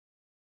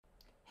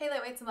Hey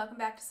LiteWeights, and welcome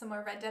back to some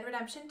more Red Dead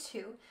Redemption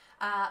 2.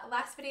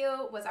 Last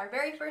video was our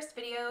very first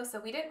video, so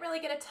we didn't really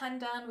get a ton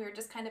done. We were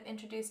just kind of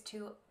introduced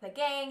to the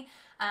gang.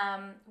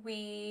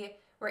 We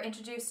were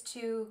introduced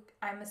to,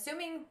 I'm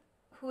assuming,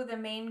 who the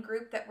main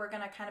group that we're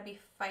going to kind of be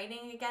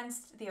fighting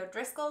against, the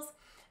O'Driscolls.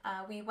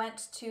 We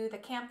went to the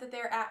camp that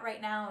they're at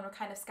right now, and we're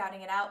kind of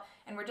scouting it out,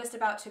 and we're just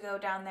about to go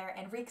down there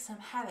and wreak some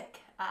havoc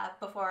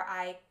before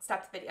I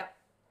stop the video.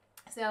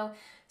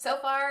 So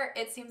far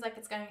it seems like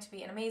it's going to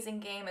be an amazing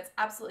game. It's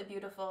absolutely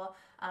beautiful.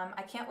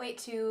 I can't wait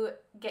to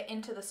get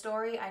into the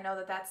story. I know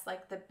that that's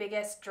like the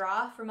biggest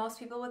draw for most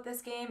people with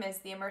this game is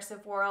the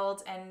immersive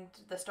world and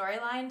the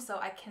storyline, so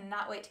I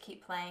cannot wait to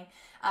keep playing.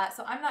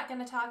 So I'm not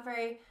going to talk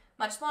very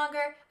much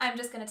longer. I'm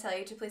just going to tell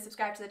you to please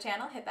subscribe to the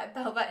channel, hit that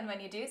bell button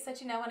when you do so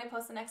that you know when I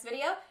post the next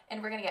video,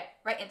 and we're going to get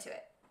right into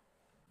it.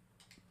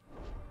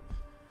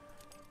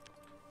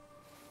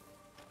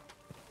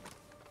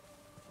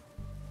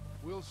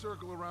 We'll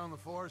circle around the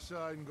far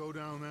side and go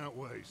down that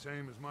way,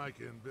 same as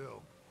Micah and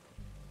Bill.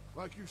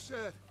 Like you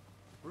said,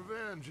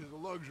 revenge is a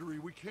luxury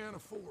we can't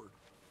afford.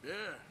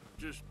 Yeah,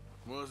 just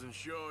wasn't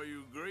sure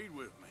you agreed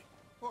with me.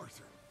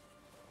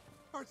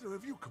 Arthur,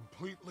 have you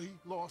completely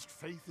lost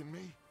faith in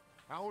me?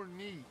 Our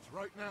needs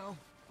right now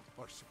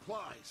are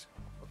supplies,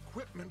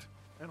 equipment,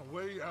 and a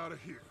way out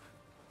of here.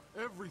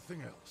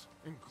 Everything else,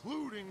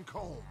 including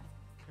Colm,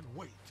 can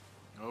wait.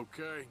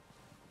 Okay.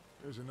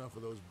 There's enough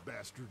of those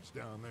bastards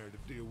down there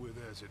to deal with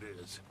as it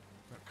is.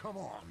 Now, come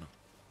on.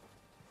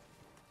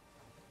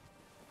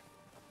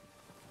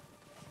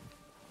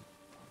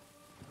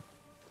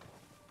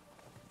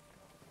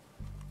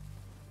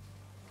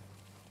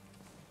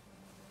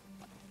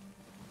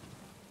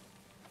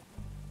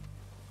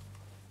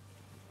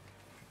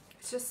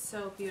 It's just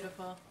so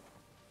beautiful.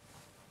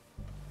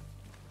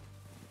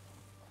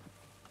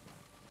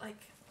 Like,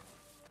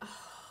 oh,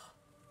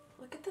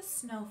 look at the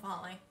snow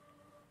falling.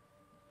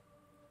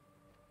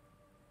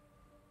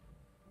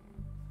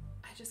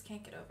 I just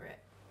can't get over it.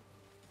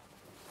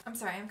 I'm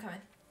sorry, I'm coming.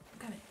 I'm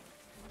coming.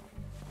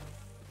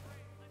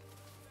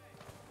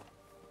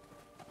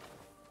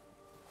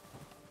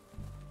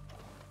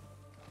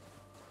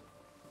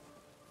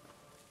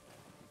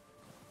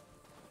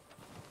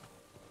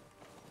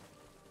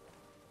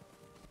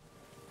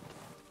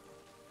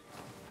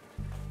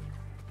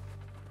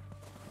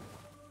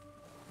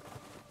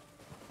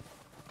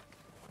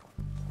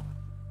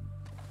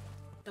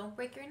 Don't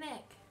break your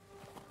neck.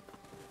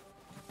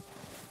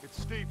 It's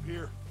steep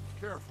here.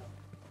 Careful.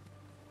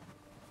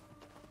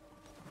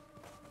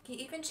 He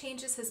even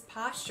changes his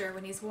posture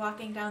when he's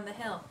walking down the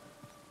hill.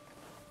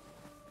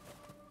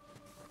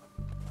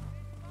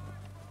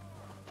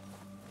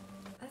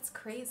 That's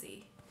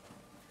crazy.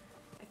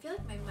 I feel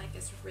like my mic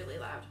is really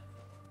loud.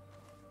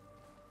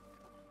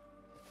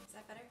 Is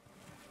that better?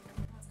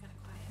 Oh, it's kind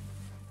of quiet.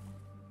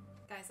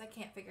 Guys, I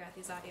can't figure out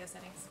these audio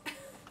settings.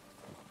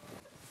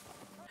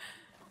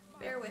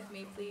 Bear with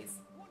me, please.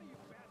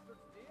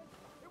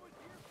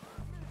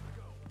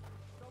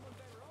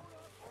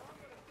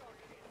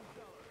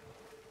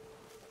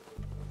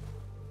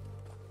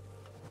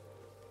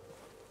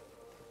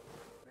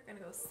 We're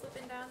gonna go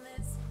slipping down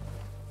this.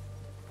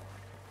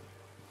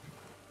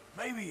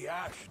 Maybe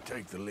I should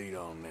take the lead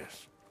on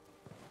this.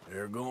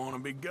 They're going to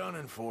be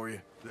gunning for you.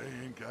 They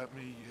ain't got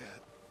me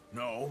yet.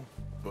 No,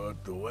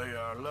 but the way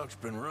our luck's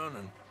been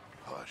running.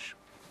 Hush.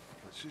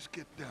 Let's just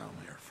get down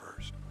there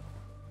first.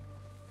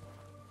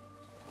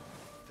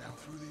 Down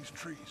through these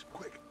trees,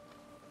 quick.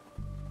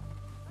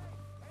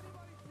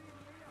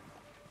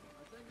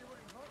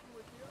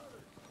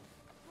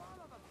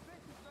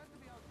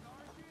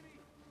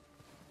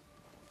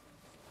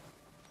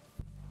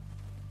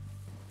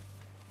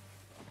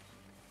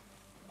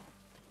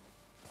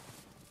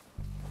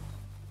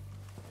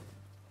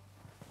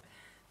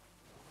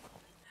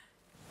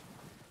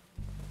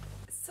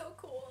 So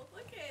cool,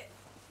 look at it.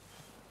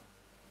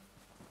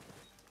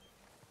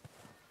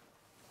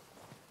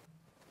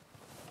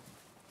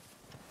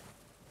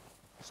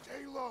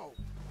 Stay low.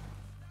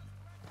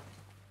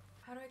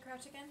 How do I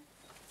crouch again?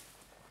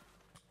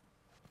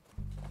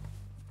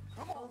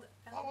 Come on, Hold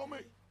follow me.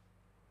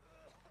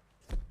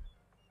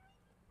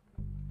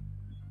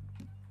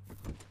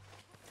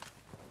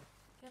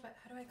 Yeah, but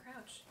how do I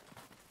crouch?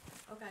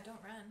 Oh god,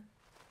 don't run.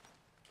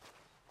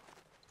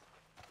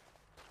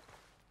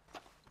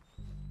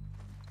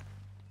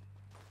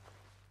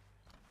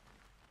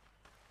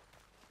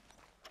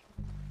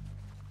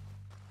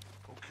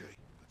 Okay,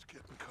 let's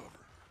get in cover.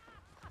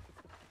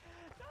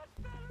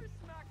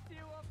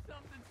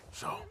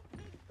 So,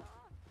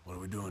 what are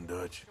we doing,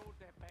 Dutch?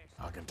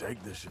 I can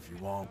take this if you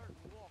want.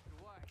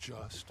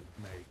 Just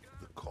make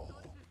the call.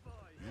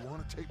 You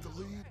want to take the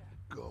lead?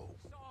 Go.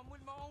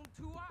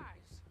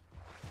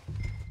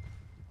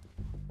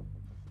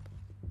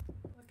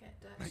 Look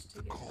at Dutch Make to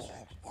the give call,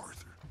 instructions.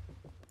 Arthur.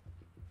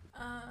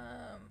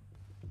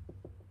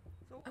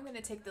 I'm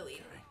gonna take the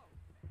lead. Okay.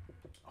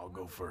 I'll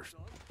go first.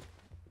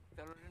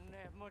 Fella didn't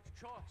have much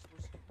choice,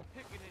 was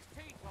picking his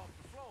teeth off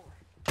the floor.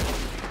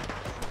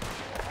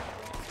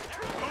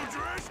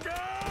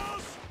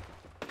 O'Driscolls!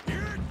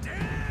 You're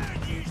dead!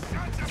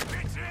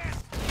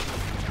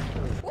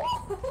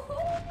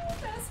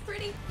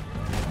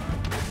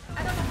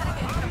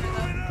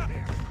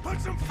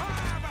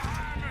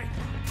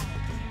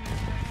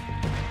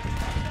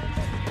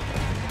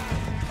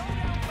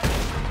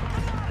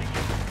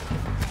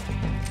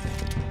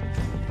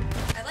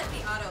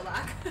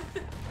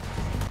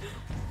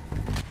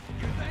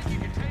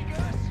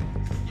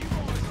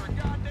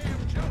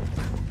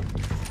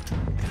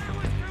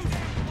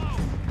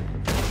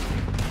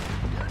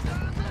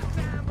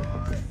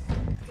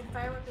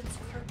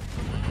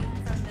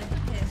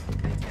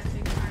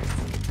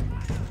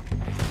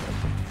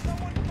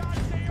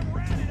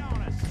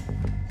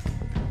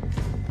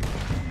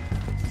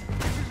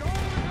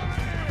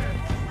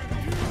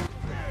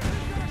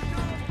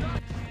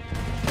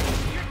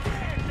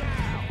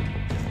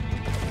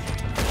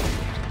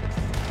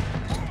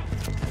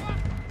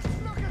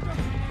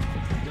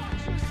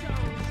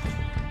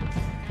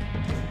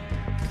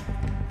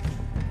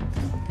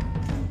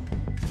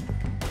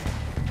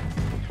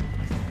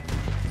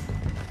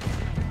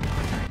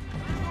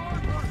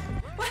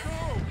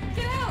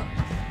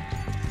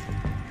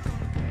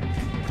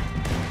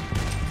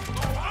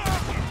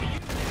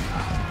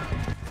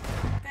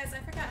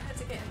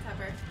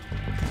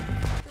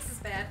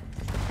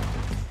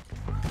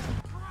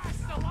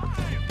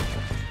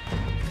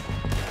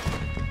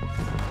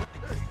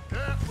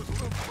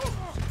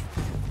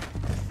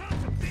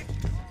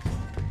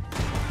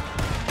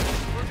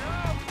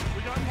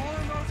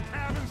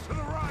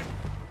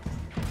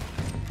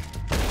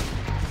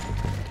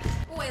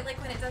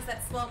 does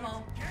that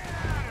slow-mo.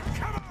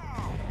 Come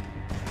on!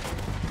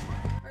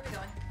 Where are we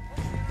going?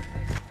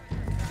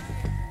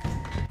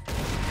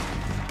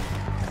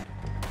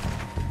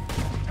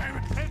 Damn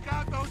it, take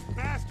out those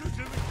bastards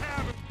in the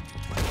cabin!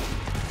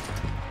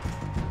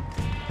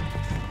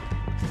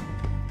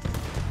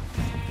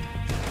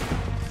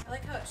 I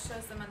like how it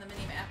shows them on the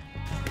mini-map.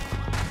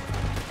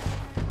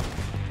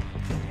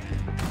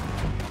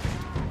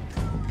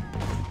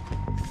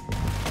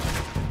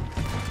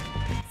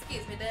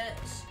 Excuse me,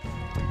 Dutch.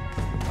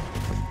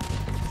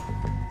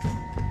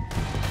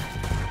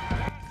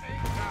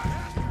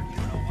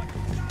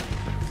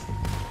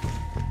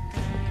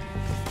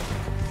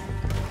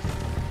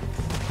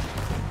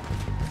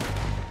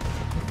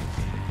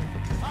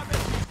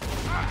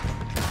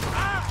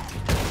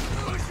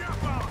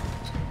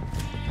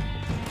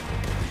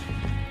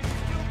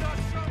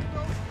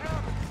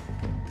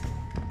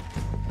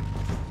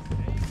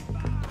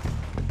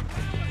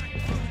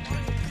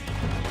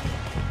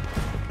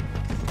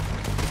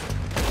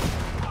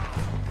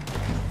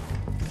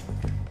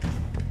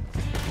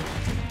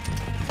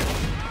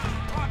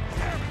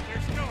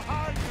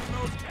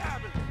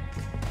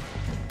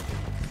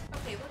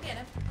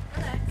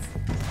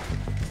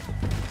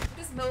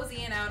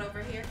 Moseying out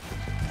over here.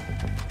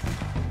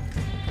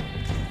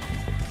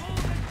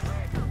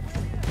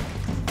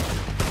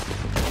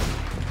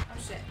 Oh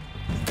shit.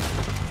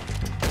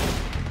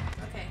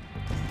 Okay.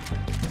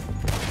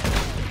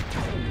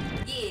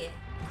 Yeah.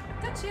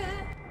 Gotcha.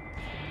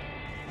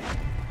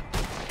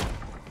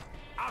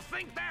 I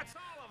think that's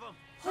all of them.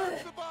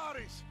 Search the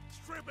bodies!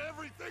 Strip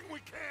everything we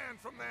can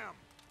from them!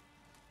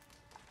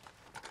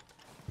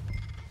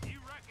 You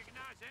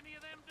recognize any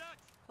of them, Dutch?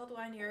 Hold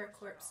Y near a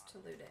corpse to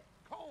loot it.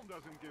 Colm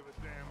doesn't give a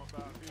damn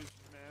about his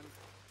men.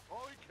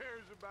 All he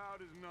cares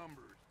about is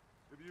numbers.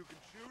 If you can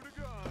shoot a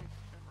gun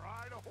and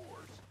ride a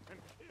horse and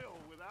kill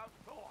without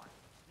thought,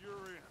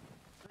 you're in.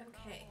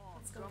 Okay,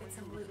 let's go Some get of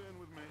some you loot. have been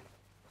with me.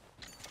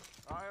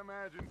 I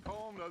imagine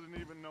Colm doesn't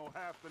even know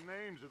half the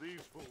names of these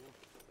fools.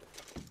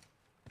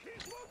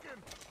 Keep looking!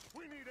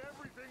 We need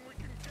everything we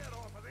can get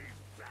off of these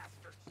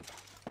bastards!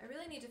 I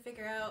really need to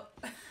figure out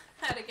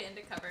how to get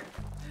into cover.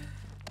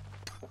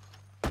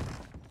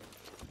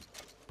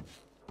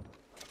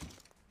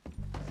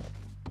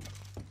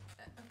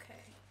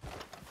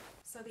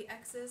 So the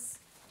X's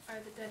are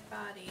the dead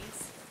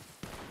bodies,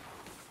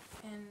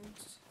 and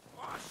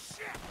Oh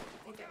shit!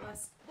 they get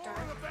less More dark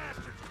of the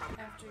bastards coming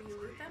after you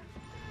loot them.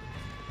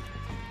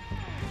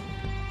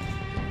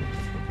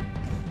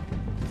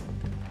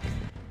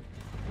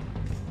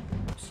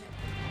 Shit.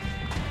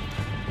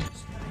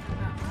 Should probably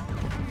help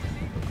out.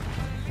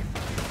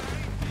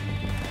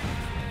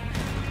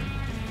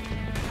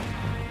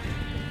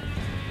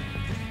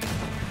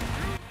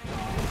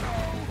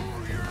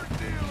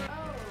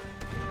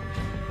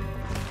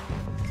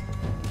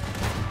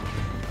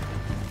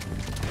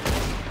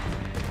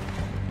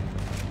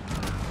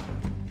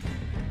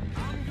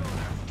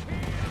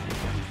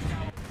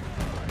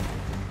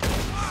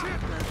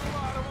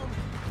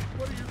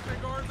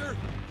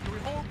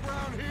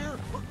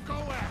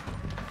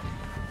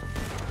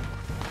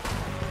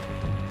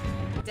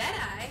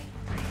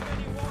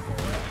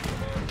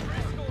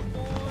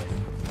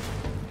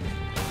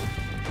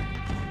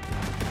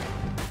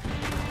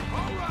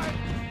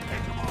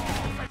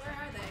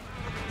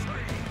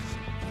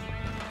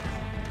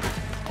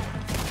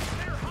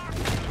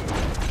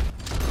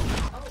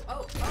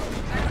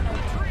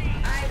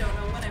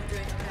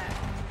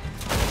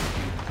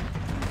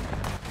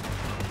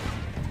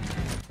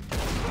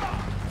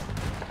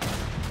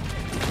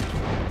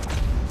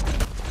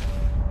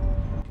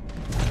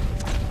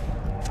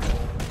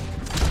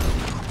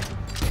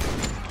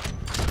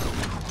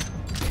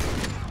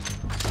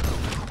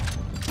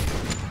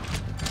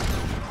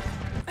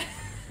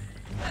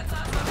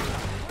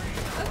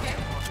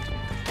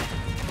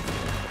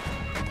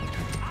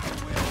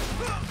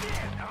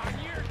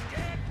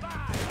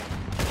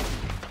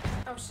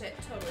 shit,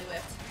 totally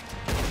whipped.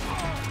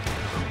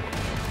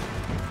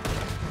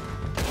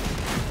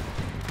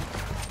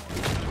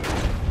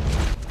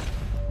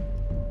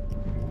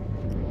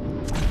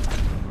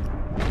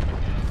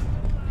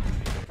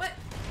 What?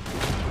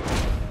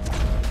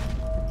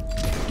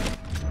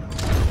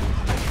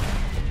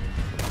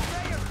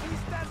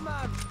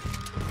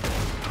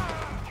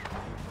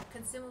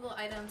 Consumable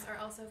items are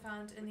also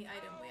found in the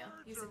item wheel.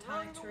 Use a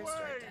tonic to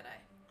restore Deadeye.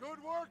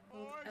 Good work,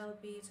 Hold boys.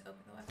 LB to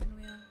open the weapon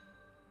wheel.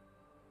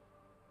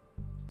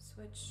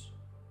 Switch.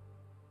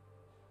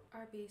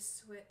 RB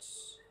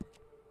switch.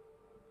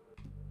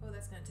 Oh,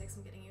 that's gonna take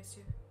some getting used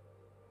to.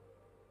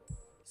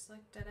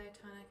 Select Deadeye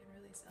tonic and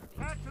release LB.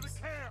 Back to the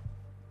camp.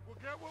 We'll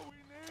get what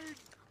we need.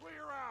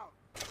 Clear out.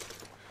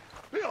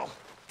 Bill,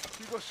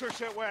 you go search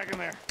that wagon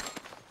there.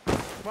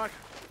 Mike,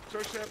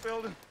 search that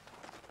building.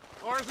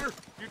 Arthur,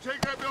 you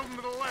take that building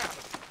to the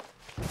left.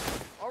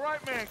 All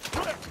right, man,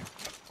 quick.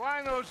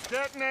 Find those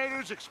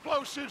detonators,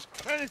 explosives,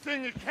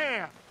 anything you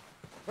can.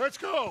 Let's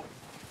go.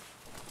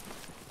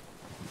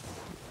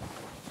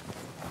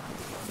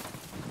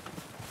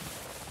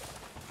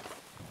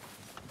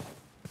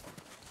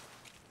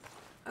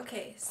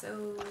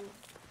 So...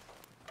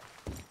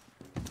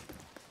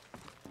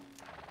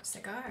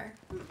 cigar.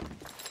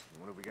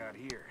 What have we got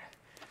here?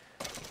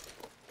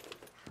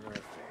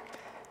 Perfect.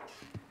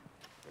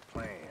 The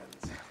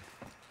plans.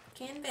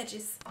 Canned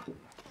veggies.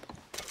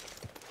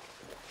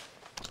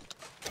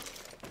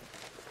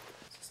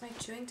 Is my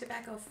chewing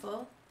tobacco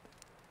full?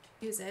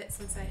 Use it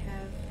since I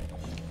have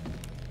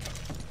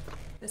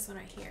this one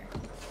right here.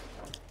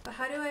 But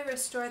how do I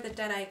restore the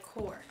Deadeye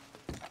core?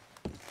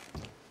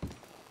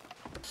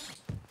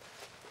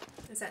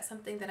 Is that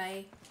something that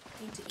I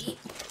need to eat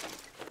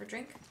or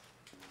drink?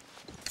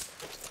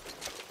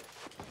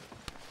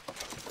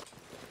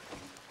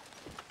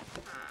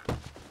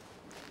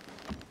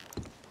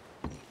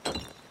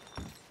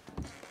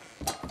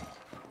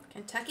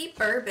 Kentucky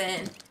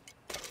bourbon.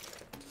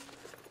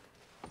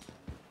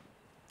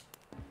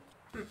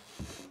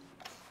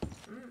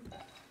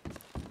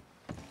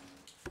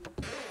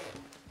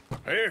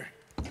 Here.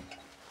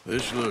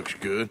 This looks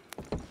good.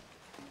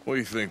 What do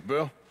you think,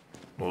 Bill?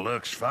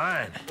 Looks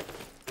fine.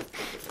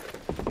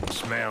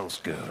 Smells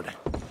good.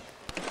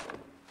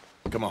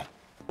 Come on.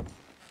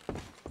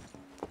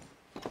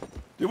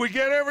 Did we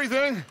get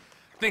everything?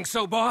 Think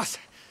so, boss?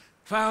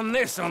 Found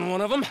this on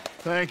one of them.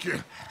 Thank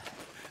you.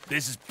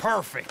 This is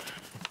perfect.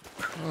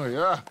 Oh,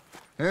 yeah?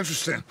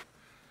 Interesting.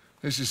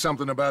 This is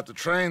something about the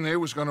train they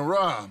was gonna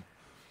rob.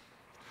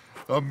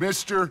 Of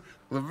Mr.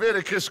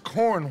 Leviticus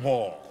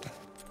Cornwall.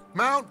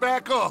 Mount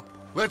back up.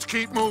 Let's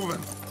keep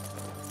moving.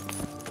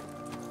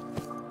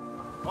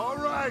 All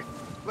right,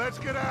 let's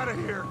get out of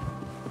here.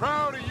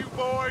 Proud of you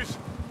boys.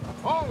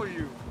 All of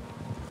you.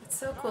 It's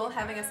so cool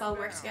having us all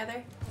work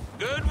together.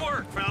 Good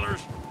work,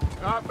 fellers.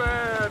 Not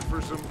bad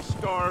for some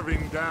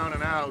starving down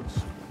and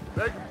outs.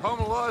 They can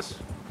pummel us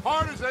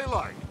hard as they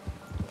like.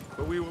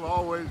 But we will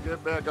always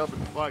get back up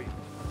and fight.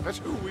 That's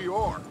who we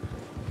are.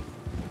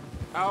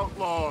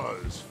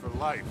 Outlaws for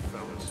life,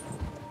 fellas.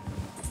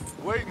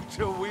 Wait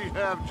until we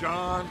have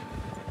John,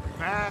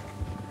 Mac,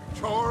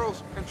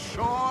 Charles, and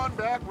Sean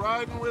back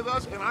riding with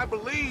us, and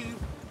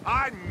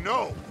I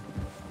know,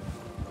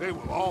 they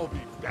will all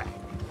be back.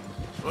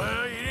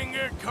 Well, you didn't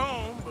get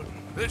Combe, but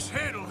this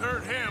hit'll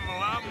hurt him a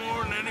lot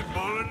more than any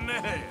bullet in the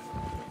head.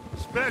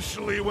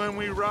 Especially when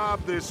we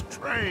rob this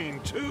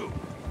train, too.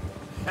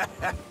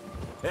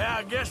 Yeah,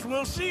 I guess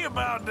we'll see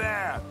about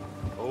that.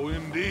 Oh,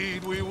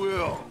 indeed we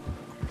will.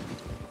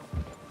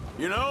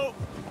 You know,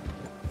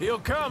 he'll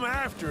come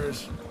after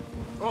us.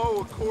 Oh,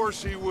 of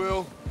course he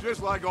will,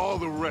 just like all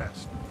the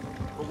rest.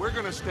 But we're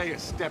gonna stay a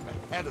step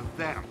ahead of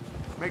them.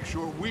 Make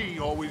sure we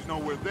always know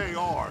where they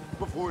are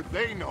before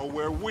they know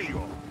where we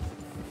are.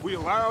 We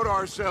allowed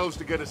ourselves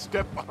to get a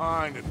step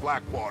behind in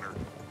Blackwater.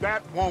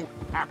 That won't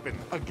happen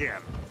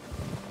again.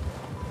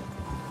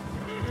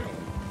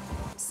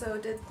 So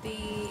did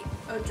the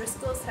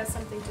O'Driscolls have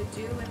something to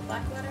do with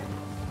Blackwater?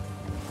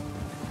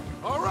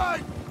 All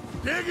right,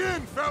 dig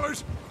in,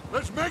 fellas.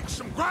 Let's make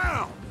some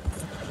ground.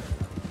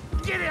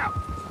 Get out.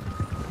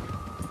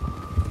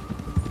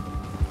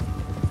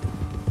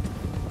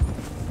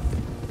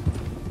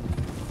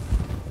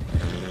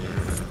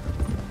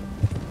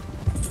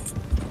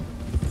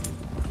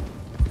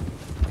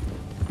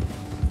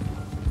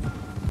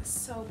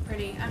 So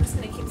pretty. I'm just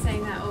gonna keep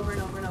saying that over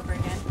and over and over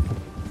again.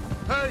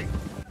 Hey,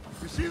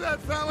 you see that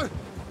fella?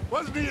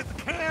 Wasn't he at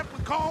the camp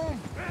with Combe?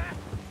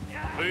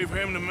 Leave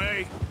him to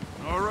me.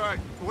 All right,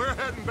 we're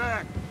heading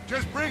back.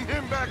 Just bring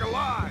him back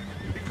alive.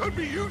 He could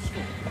be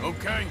useful.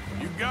 Okay,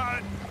 you got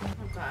it.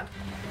 Oh god.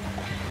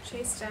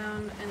 Chase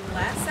down and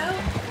lasso?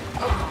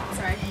 Oh,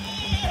 sorry.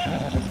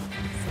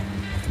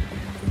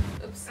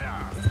 Oops.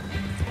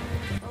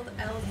 Hold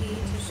LB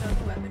to show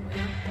the weapon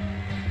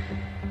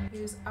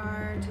wheel. Use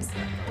R to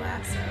select the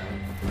lasso.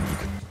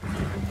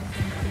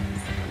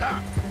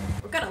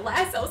 We're gonna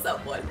lasso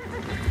someone.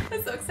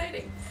 That's so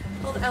exciting.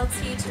 Hold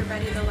LT to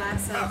ready the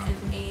lasso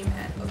and aim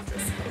at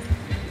O'Driscoll.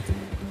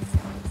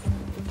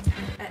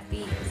 At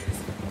the O'Driscoll.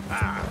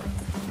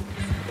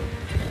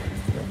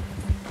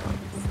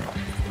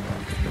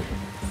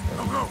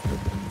 Go, go.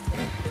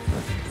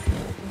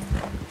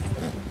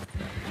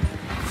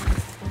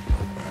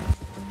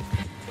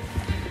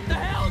 The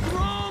hell's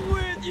wrong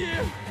with you?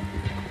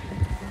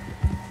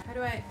 How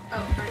do I...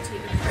 Oh, RT.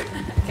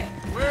 Okay.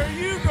 Where are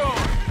you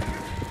going?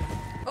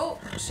 Oh,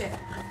 shit.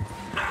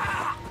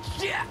 Ah,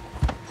 shit!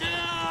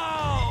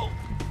 No!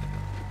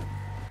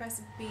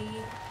 Press B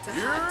to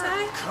You're hot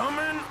tie?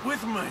 coming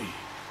with me.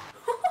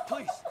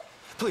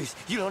 Please,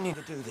 you don't need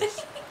to do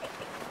this.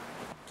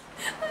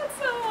 That's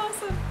so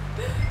awesome.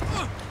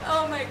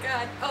 Oh my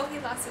god. Oh, he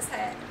lost his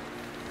head.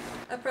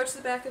 Approach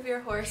the back of your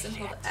horse and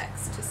hold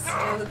X to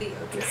slow the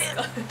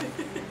O'Driscoll.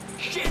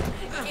 Shit!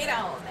 Get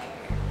on there.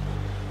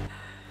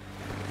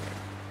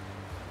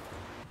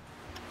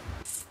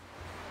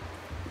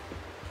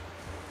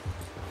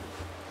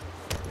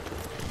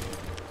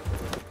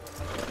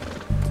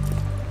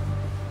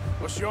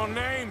 What's your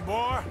name,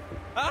 boy?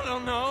 I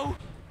don't know.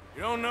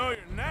 You don't know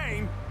your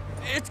name?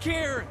 It's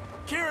Kieran.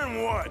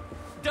 Kieran what?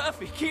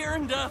 Duffy.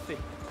 Kieran Duffy.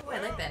 Oh, I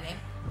like that name.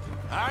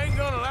 I ain't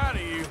gonna lie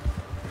to you.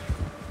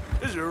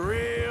 This is a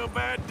real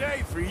bad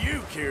day for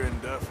you, Kieran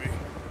Duffy.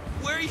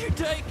 Where are you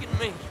taking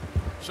me?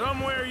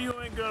 Somewhere you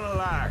ain't gonna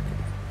like.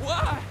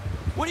 Why?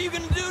 What are you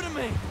gonna do to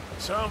me?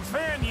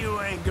 Something you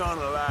ain't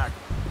gonna like.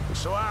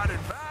 So I'd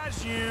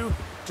advise you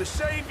to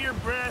save your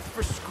breath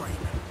for screaming.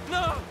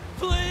 No,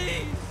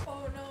 please!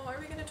 Oh no, are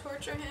we gonna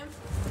torture him?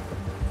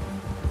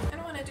 I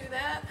don't want to do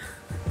that.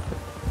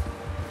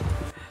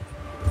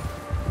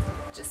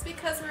 Just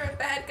because we're a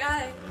bad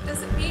guy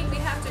doesn't mean we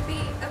have to be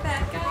a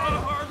bad I guy.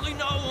 hardly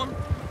know him.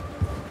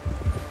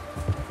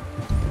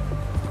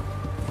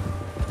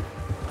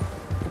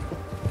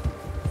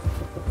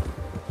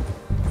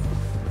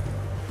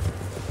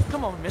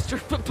 Come on, mister.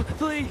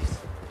 Please.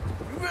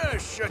 You better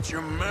shut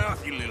your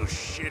mouth, you little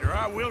shit, or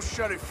I will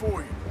shut it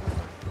for you.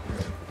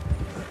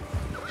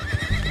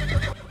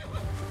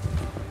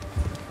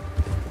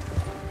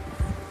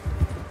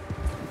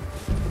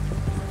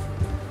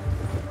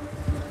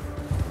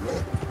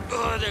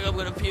 Oh, I think I'm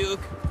gonna puke.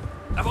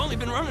 I've only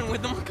been running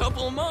with them a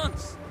couple of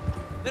months.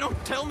 They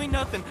don't tell me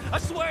nothing, I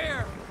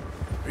swear.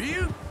 Are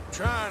you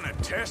trying to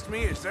test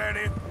me? Is that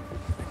it?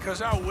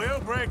 Because I will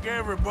break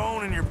every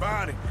bone in your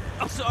body.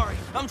 I'm sorry.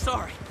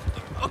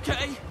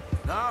 Okay?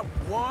 Not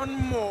one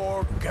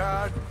more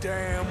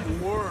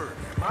goddamn word.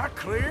 Am I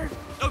clear?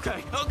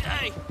 Okay.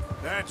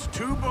 That's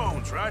 2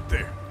 bones right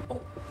there.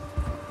 Oh.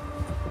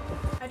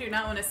 I do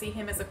not want to see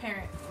him as a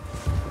parent.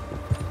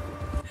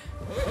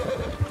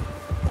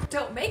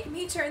 Don't make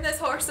me turn this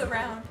horse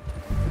around.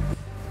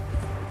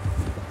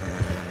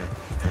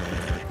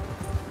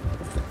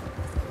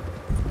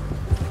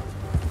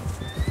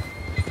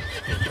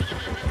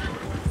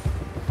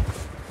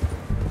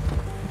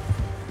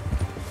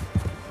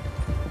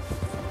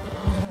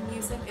 The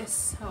music is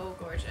so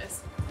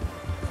gorgeous.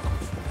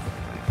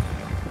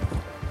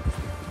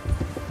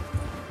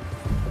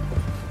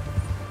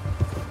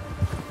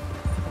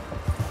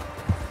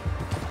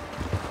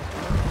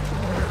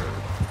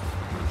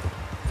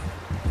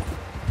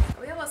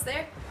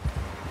 There?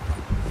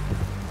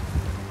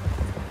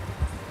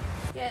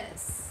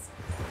 Yes.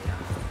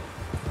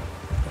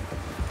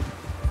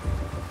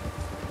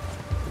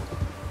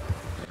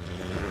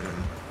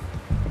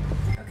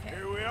 Okay.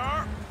 Here we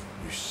are,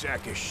 you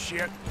sack of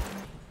shit.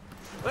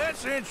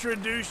 Let's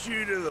introduce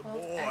you to the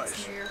Hold X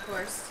boys. near your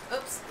horse.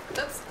 Oops.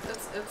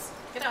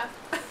 Get off.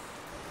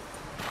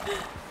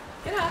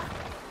 Get off.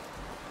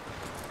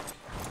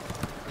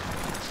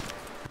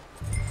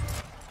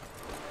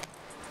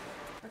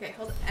 Okay,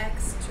 hold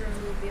X to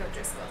remove the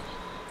O'Driscoll.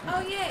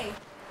 Oh, yay!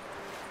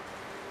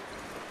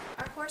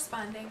 Our horse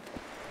bonding.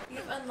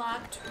 You've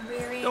unlocked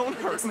rearing Don't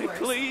with hurt this me, horse.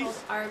 please. Hold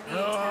RB,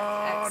 Oh,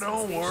 tap X,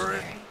 don't and worry.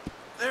 stationary.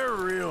 They're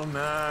real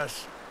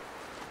nice.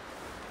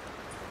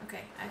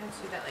 Okay, I have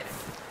to do that later.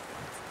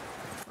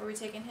 Where are we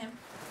taking him?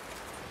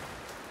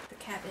 The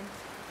cabin.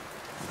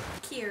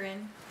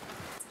 Kieran.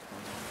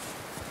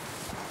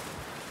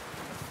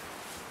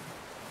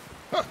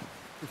 Huh.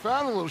 You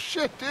found a little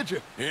shit, did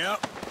you?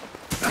 Yep,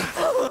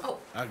 Oh,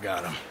 I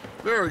got him.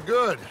 Very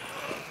good.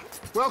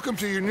 Welcome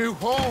to your new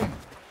home.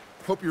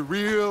 Hope you're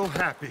real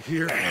happy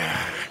here.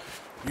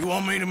 You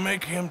want me to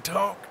make him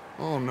talk?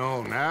 Oh,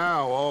 no,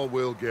 now all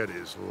we'll get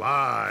is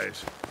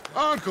lies.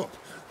 Uncle,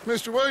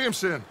 Mr.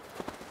 Williamson,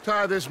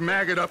 tie this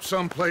maggot up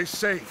someplace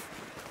safe.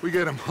 We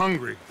get him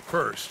hungry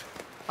first.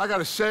 I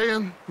got a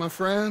saying, my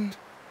friend.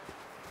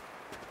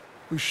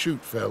 We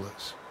shoot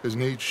fellas as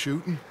need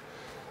shooting,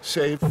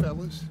 save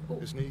fellas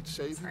as need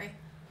saving, sorry.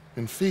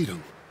 and feed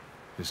them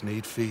as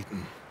need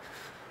feeding.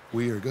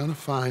 We are gonna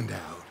find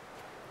out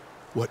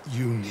what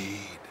you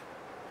need.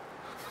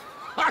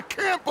 I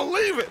can't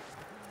believe it!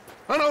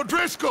 An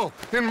O'Driscoll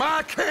in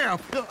my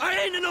camp! I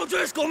ain't an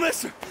O'Driscoll,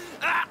 mister.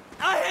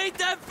 I hate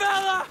that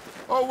fella.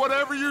 Oh,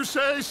 whatever you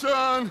say,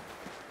 son.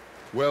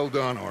 Well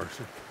done,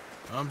 Arthur.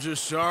 I'm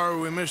just sorry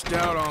we missed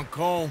out on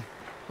Colm.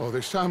 Oh,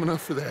 there's time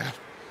enough for that.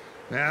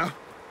 Now,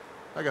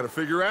 I gotta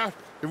figure out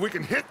if we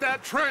can hit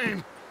that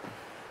train.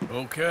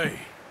 Okay.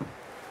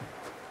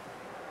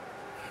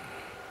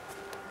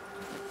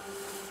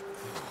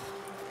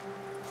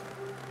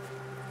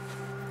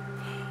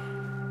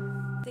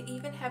 They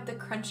even have the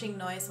crunching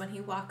noise when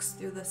he walks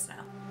through the snow.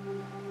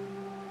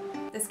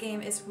 This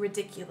game is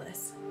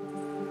ridiculous.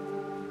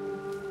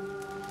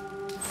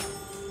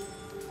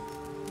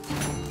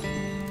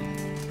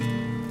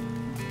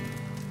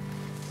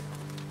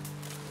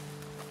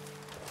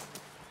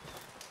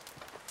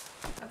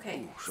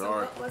 Okay, Ooh, so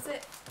sorry. what was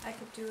it I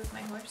could do with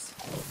my horse?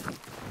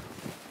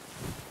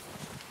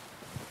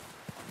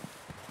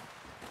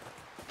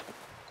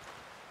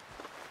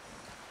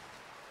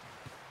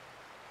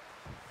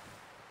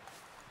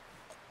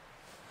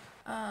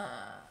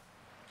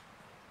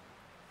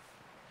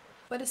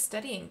 What does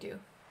studying do?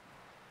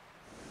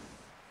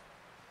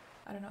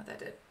 I don't know what that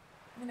did.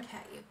 I'm gonna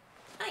pat you.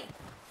 Hi.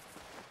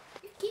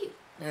 You're cute.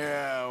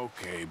 Yeah,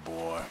 okay,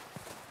 boy.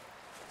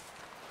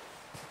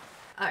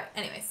 Alright,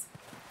 anyways.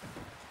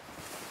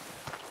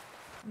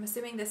 I'm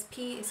assuming this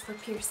P is for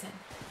Pearson.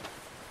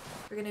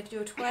 We're gonna do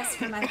a quest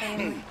for my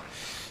family.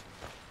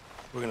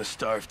 We're gonna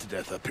starve to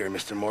death up here,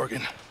 Mr.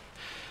 Morgan.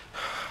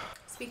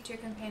 Speak to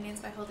your companions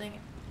by holding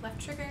left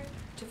trigger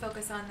to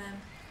focus on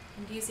them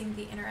and using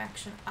the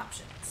interaction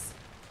options.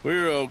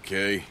 We're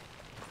okay.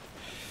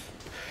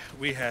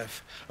 We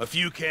have a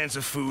few cans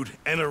of food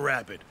and a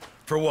rabbit.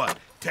 For what,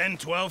 10,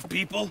 12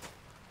 people?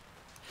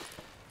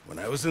 When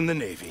I was in the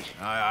Navy...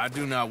 I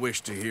do not wish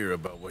to hear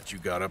about what you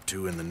got up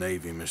to in the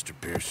Navy, Mr.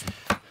 Pearson.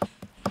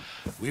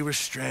 We were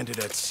stranded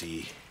at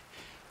sea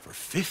for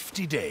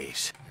 50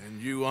 days.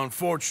 And you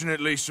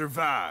unfortunately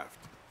survived.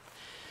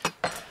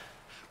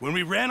 When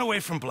we ran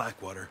away from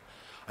Blackwater,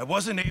 I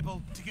wasn't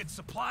able to get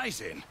supplies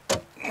in.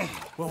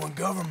 Well, when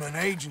government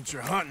agents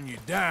are hunting you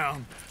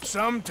down,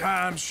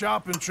 sometimes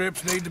shopping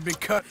trips need to be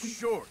cut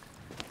short.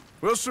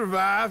 We'll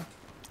survive.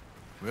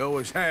 We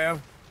always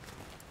have.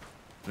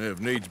 And if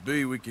needs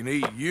be, we can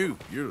eat you.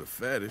 You're the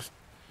fattest.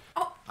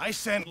 I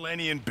sent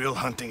Lenny and Bill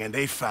hunting, and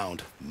they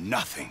found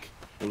nothing.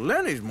 Well,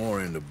 Lenny's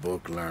more into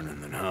book learning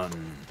than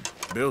hunting.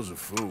 Bill's a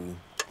fool.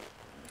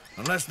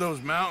 Unless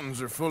those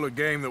mountains are full of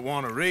game that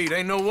want to read,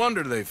 ain't no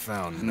wonder they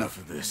found Enough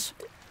of this.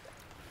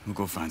 We'll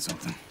go find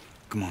something.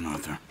 Come on,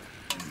 Arthur.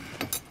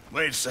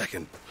 Wait a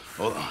second.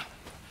 Hold on.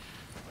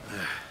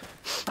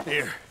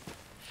 Here.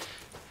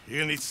 You're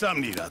gonna need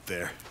something to eat out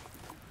there.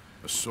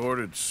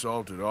 Assorted,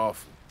 salted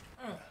offal.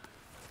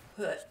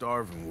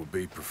 Starving will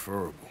be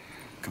preferable.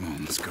 Come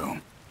on, let's go.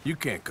 You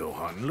can't go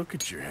hunting. Look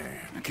at your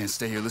hand. I can't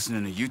stay here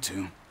listening to you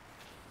two.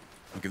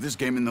 Look, if there's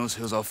game in those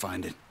hills, I'll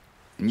find it.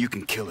 And you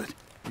can kill it.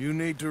 You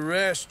need to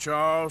rest,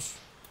 Charles.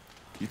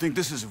 You think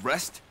this is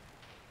rest?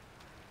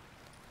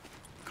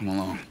 Come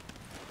along.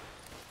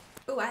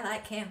 Ooh, I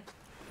like him.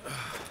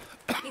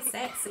 He's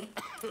sexy.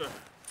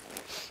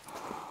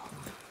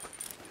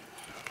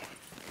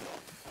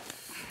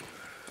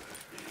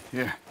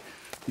 Here,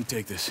 you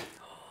take this.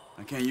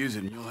 I can't use it,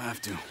 and you'll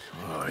have to.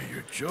 Oh,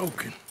 you're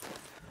joking.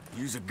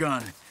 Use a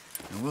gun,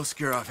 and we'll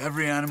scare off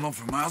every animal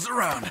for miles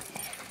around.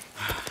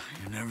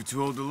 You're never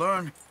too old to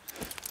learn,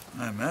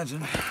 I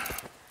imagine.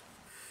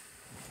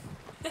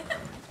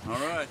 All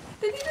right.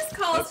 Did he just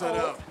call us Let's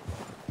head old? out.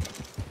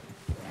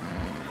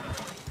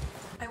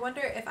 I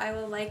wonder if I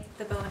will like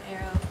the bow and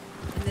arrow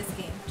in this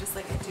game, just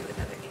like I do with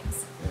other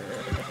games.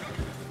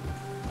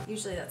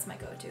 Usually that's my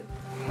go-to.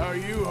 How are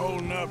you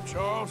holding up,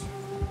 Charles?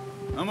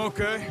 I'm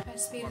okay. Try to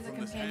speed with a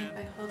companion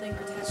by holding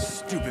or tapping.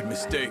 Stupid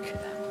mistake.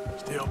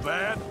 Still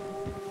bad?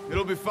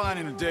 It'll be fine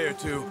in a day or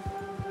two.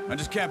 I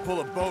just can't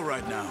pull a bow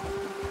right now.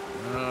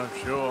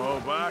 Sure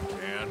hope I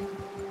can.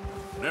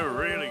 Never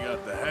really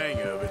got the hang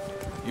of it.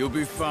 You'll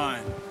be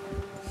fine.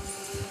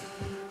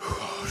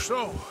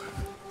 So,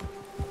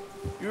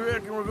 you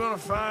reckon we're gonna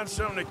find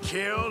something to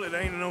kill that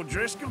ain't an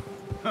O'Driscoll?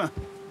 Huh.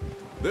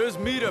 There's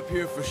meat up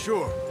here for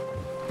sure.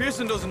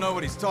 Pearson doesn't know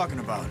what he's talking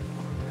about.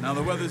 Now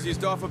the weather's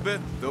eased off a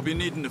bit, they'll be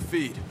needing to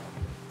feed.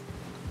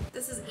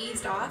 This is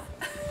eased off.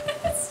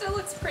 It still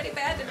looks pretty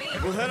bad to me.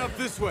 We'll head up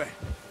this way.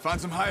 Find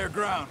some higher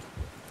ground.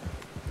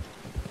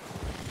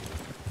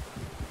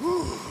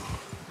 Whew.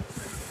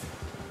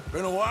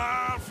 Been a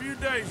wild few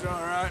days,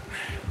 all right.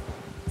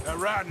 That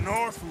ride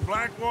north from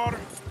Blackwater,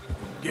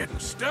 getting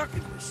stuck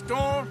in the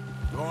storm,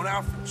 going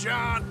out for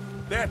John,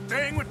 that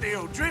thing with the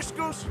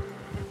O'Driscolls.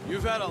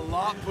 You've had a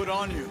lot put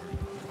on you.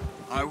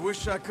 I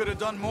wish I could have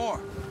done more.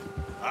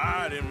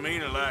 I didn't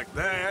mean it like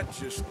that,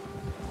 just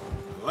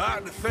a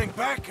lot to think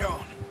back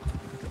on.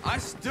 I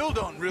still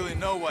don't really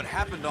know what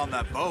happened on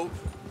that boat.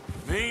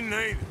 Me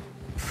neither.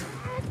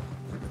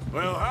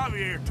 Well,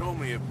 Javier told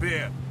me a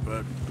bit,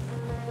 but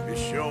it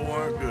sure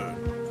weren't good.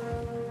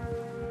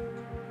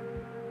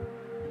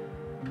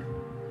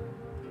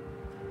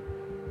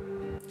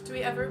 Do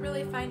we ever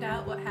really find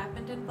out what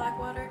happened in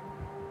Blackwater?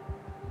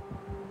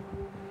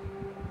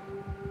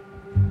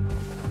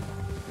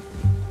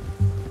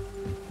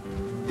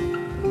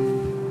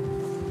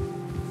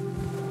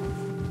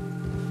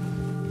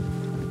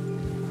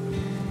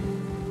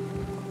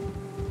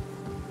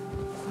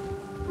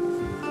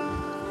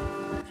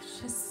 It's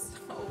just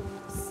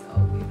so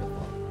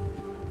beautiful.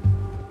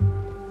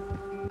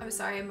 I'm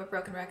sorry I'm a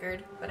broken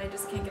record, but I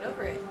just can't get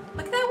over it.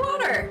 Look at that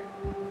water!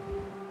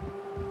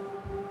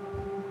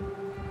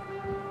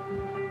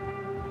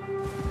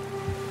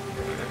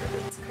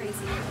 It's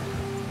crazy.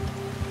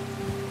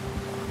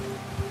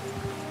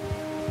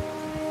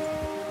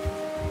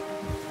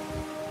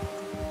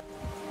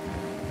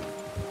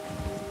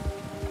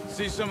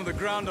 See some of the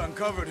ground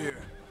uncovered here.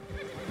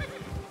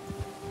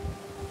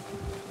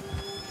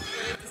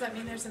 Does that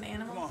mean there's an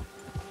animal? Come on,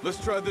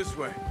 let's try this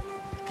way.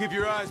 Keep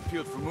your eyes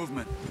peeled for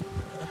movement.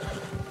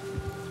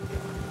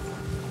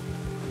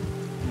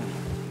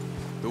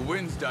 The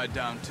wind's died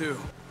down too.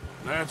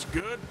 That's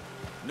good.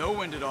 No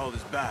wind at all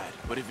is bad,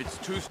 but if it's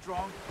too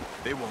strong,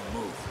 they won't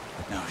move.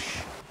 Now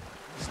shh,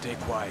 stay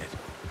quiet.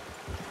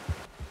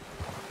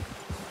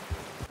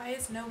 Why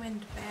is no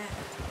wind bad?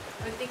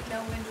 I would think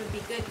no wind would be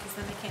good because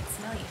then they can't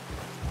smell you.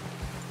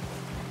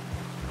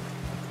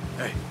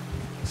 Hey,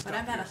 But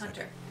I'm not a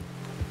hunter.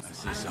 I So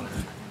see I don't know what something.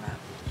 I'm talking about.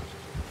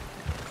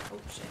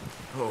 Oh shit.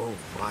 Oh,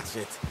 watch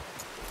it.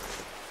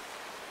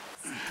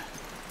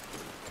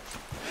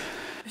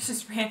 I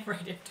just ran right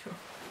into him.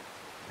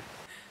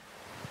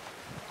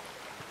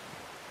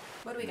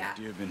 we got?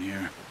 Deer been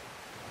here.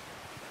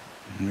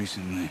 And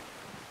recently.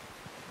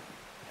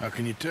 How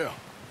can you tell?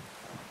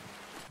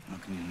 How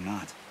can you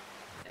not?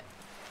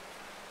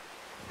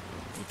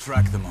 We'll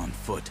track them on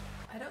foot.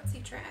 I don't see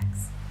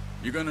tracks.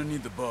 You're gonna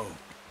need the bow.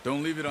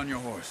 Don't leave it on your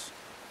horse.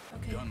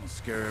 Okay. The gun will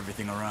scare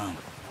everything around.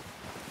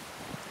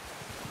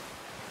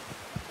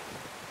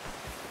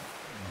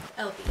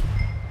 LB.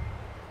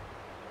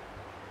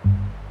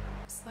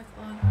 Select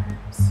long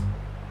arms.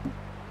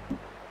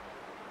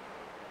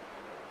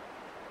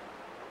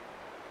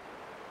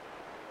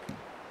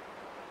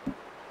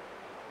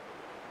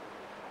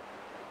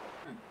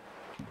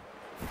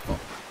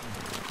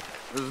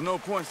 There's no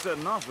point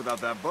setting off without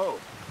that bow.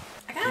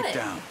 I got it.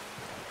 Down.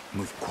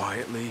 Move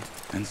quietly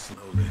and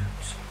slowly.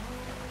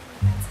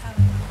 That's how it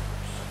goes.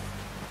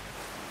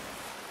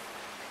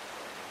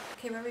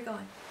 Okay, where are we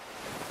going?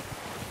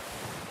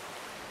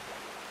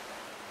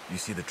 You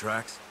see the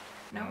tracks?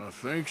 No. I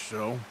think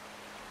so.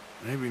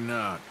 Maybe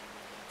not.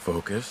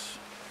 Focus.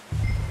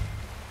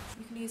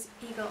 You can use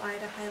Eagle Eye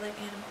to highlight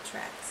animal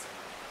tracks.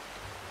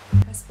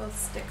 Press both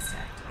sticks to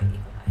activate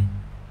Eagle Eye.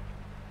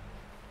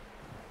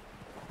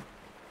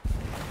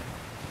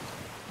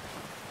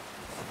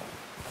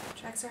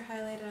 Tracks are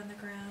highlighted on the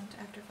ground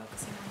after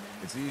focusing on them.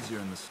 It's easier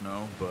in the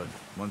snow, but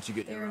once you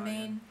get They your eye in,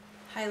 remain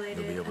highlighted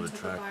you'll be able to until the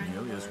track bar in the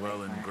nearly as lower well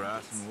right in corner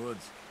grass highlights. and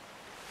woods.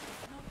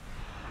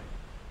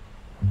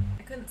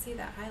 I couldn't see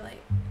that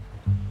highlight.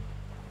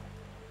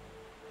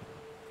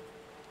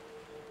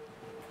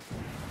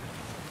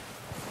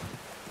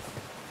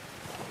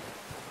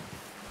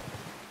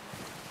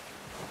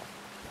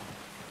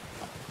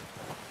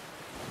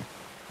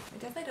 I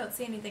definitely don't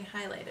see anything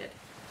highlighted.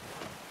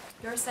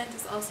 Your scent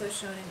is also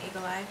shown in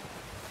Eagle Eye,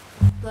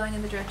 blowing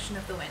in the direction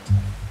of the wind.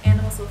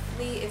 Animals will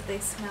flee if they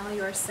smell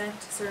your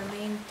scent, so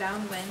remain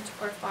downwind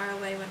or far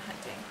away when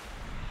hunting.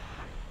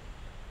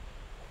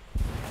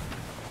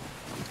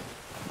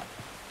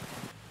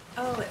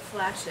 Oh, it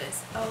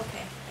flashes. Oh,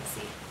 okay, I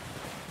see.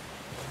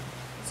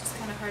 It's just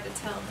kind of hard to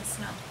tell in the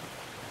snow.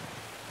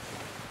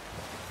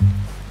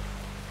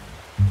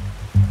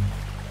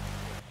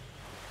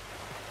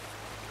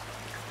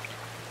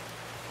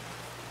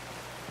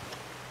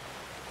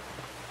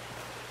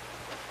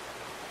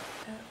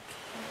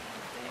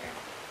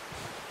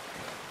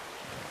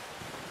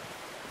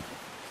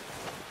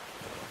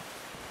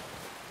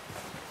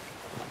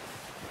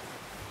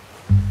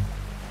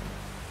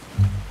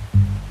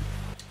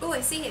 Oh,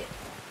 I see it.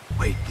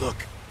 Wait, look.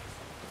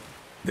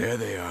 There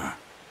they are.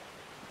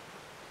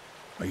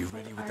 Are you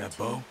ready with that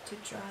bow? To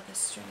draw the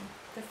string.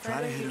 The Try to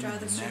further hit you him draw in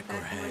the the string neck or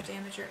back, the more head.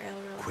 damage your arrow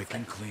will Quick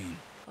and inflict. clean.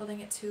 Holding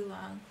it too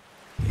long.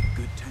 Get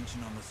good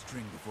tension on the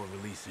string before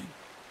releasing.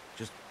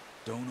 Just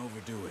don't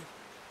overdo it.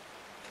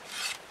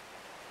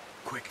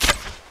 Quick.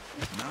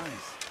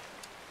 Nice.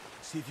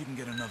 See if you can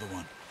get another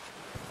one.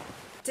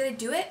 Did I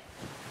do it?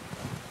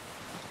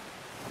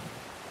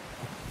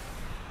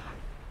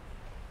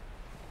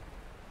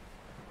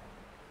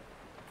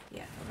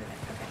 Yeah, over there.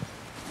 Okay.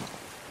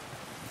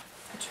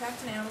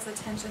 Attract an animal's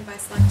attention by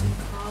selecting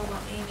call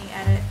while aiming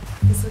at it.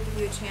 This will give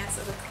you a chance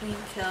of a clean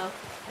kill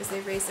as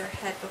they raise their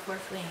head before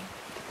fleeing.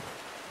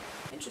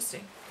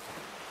 Interesting.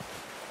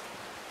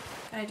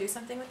 Can I do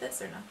something with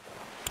this or no?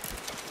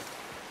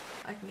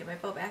 I can get my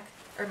bow back.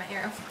 Or my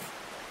arrow.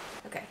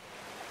 Okay.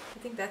 I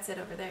think that's it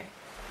over there.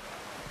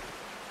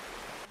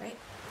 Right?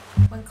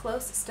 When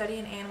close, study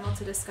an animal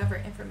to discover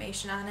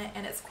information on it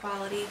and its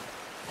quality.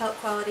 Pelt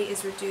quality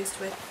is reduced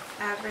with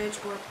average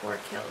or poor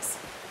kills.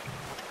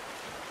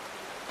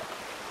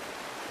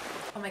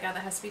 Oh my god,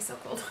 that has to be so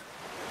cold.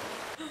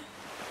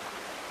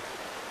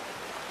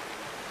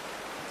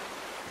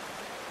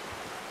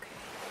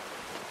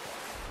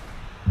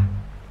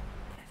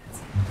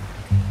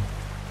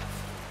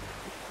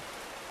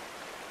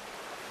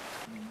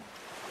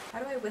 How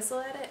do I whistle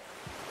at it?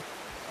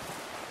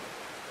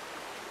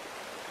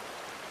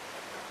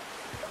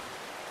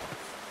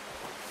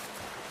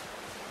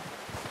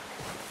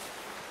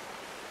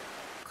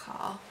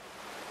 Call.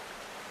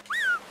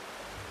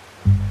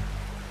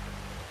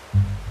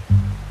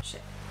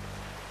 Shit.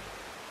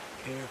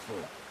 Careful.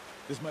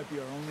 This might be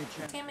our only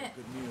chance Damn for a it.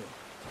 good meal.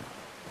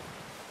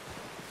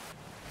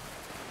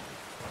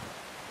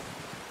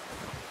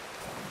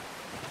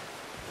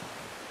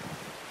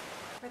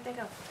 Where'd they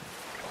go?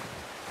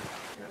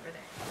 They're over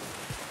there.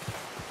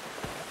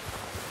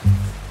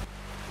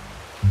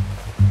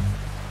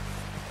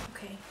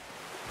 Okay.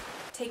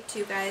 Take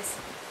two, guys.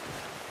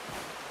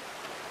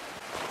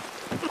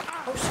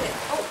 Oh shit.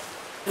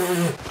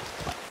 Oh!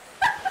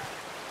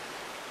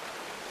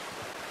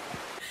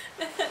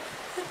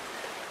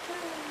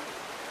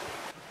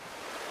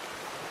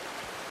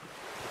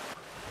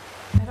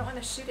 I don't want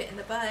to shoot it in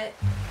the butt.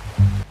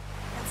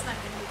 That's not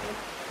gonna be good.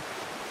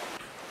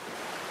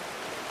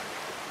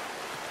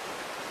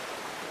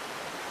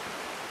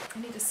 I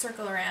need to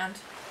circle around.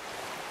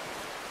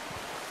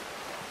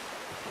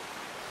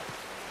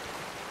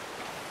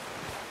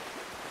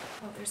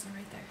 Oh, there's one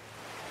right there.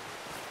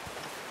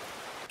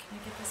 Can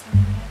I get this one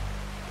in the head?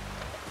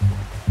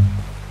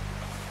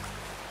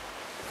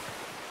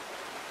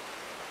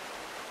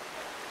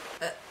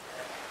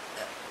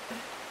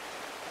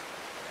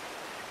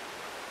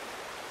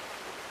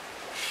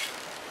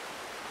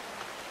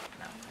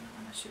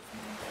 shoot from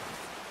there.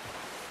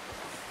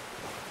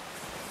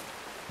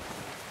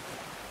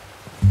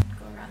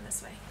 Go around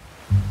this way.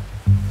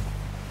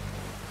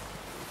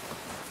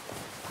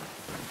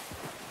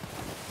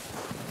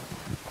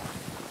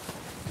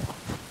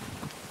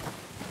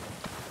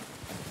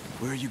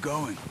 Where are you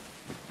going?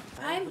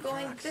 I'm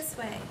going this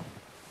way.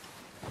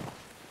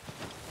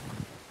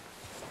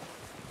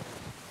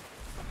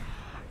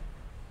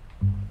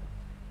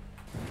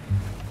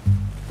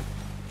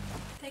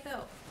 They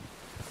go.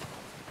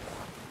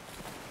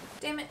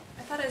 Damn it,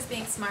 I thought I was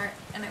being smart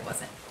and I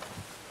wasn't.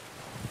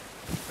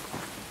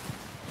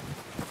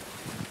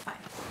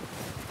 Fine.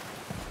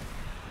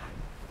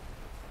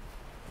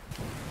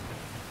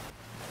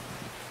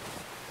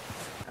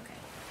 Okay,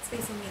 it's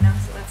facing me now,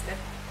 so that's good.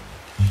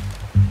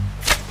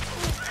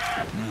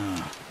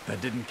 No,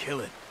 that didn't kill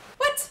it.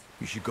 What?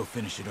 You should go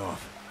finish it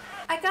off.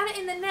 I got it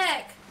in the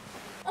neck.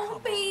 Oh,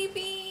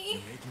 baby.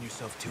 You're making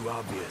yourself too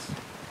obvious.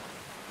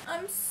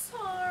 I'm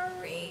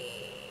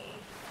sorry.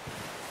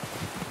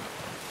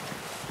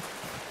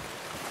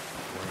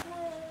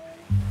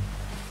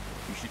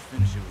 You should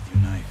finish it with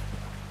your knife.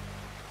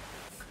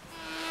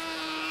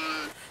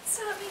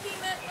 Stop making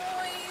that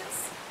noise.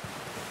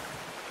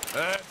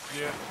 That's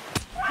it.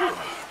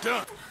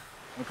 Done.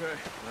 Okay,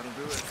 that'll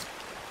do it.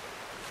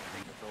 I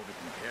think that's all we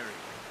can carry.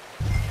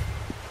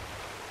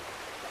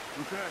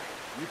 Okay,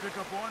 you pick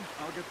up one,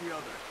 I'll get the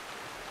other.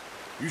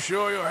 You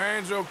sure your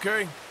hand's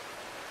okay?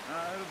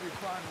 It'll be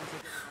fine once I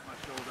get it on my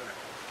shoulder.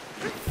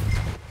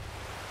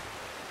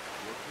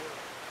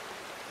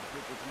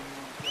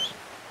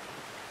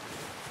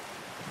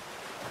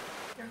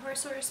 Your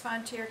horse will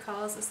respond to your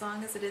calls as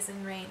long as it is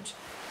in range.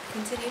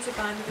 Continue to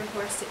bond with your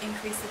horse to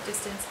increase the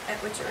distance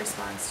at which it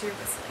responds to your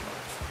whistling.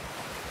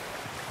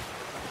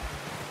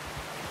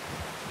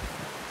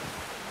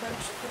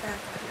 Approach the back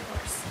of your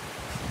horse.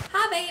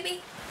 Hi,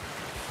 baby!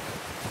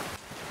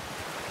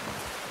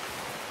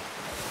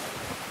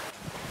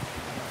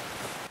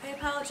 I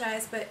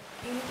apologize, but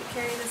you need to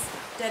carry this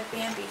dead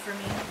Bambi for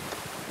me.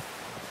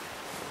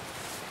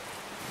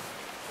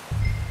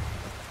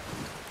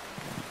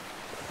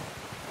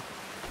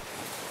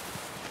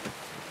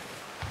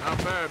 Not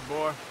bad,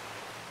 boy.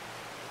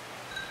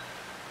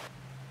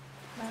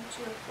 Mount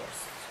your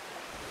horse.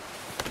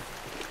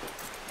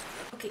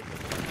 Okay.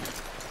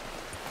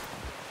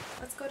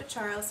 Let's go to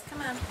Charles.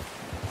 Come on.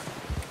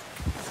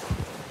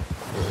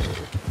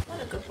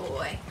 What a good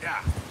boy.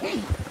 Yeah.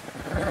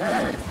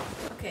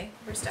 Okay,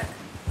 we're stuck.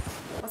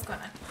 What's going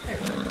on? There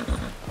we go.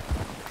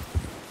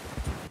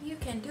 You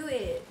can do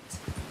it.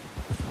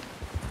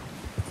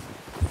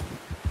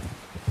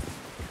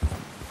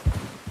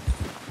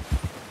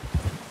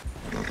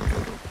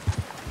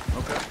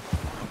 Okay,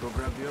 I'll go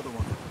grab the other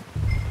one.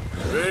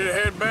 Ready to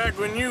head back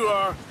when you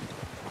are.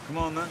 Come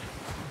on then,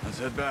 let's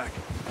head back.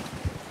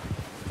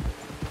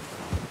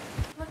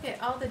 Look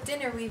at all the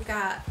dinner we've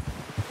got.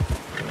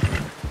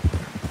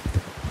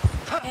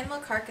 Animal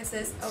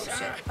carcasses. Oh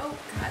shit. Oh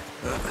god.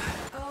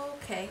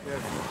 Okay.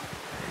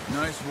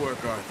 Nice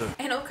work, Arthur.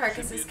 Animal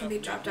carcasses can be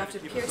dropped off to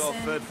Keep us all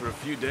Pearson. fed for a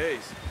few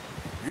days.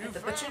 With the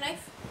butcher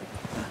knife.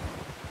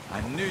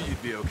 I knew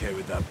you'd be okay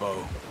with that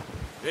bow.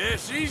 Yeah,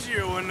 it's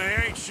easier when they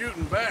ain't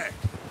shooting back.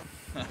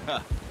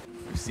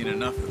 We've seen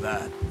enough of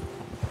that.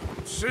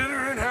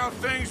 Considering how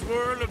things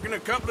were looking a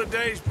couple of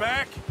days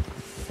back,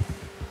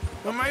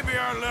 well, maybe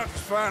our luck's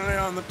finally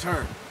on the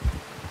turn.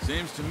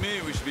 Seems to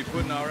me we should be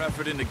putting our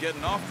effort into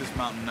getting off this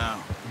mountain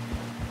now.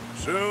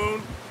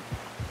 Soon.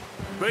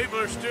 People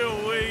are still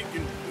weak,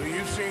 and well,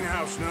 you've seen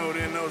how snowed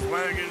in those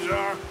wagons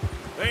are.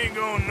 They ain't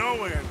going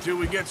nowhere until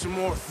we get some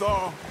more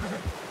thaw.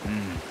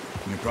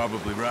 You're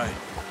probably right.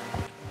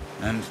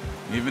 And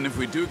even if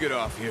we do get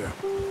off here,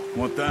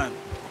 what then?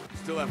 We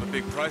still have a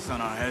big price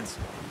on our heads.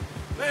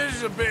 This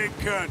is a big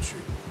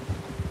country.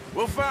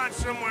 We'll find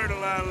somewhere to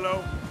lie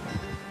low.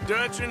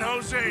 Dutch and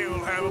Jose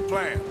will have a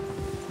plan.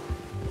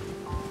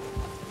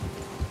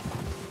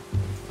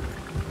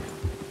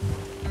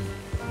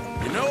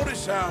 You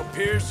notice how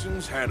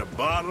Pearson's had a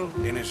bottle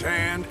in his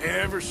hand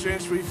ever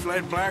since we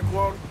fled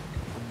Blackwater?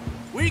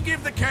 We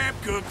give the camp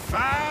cook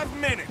 5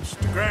 minutes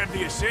to grab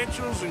the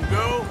essentials and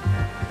go,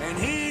 and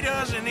he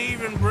doesn't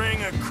even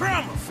bring a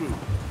crumb of food.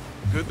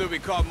 Good that we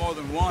caught more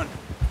than one.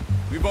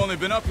 We've only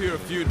been up here a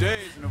few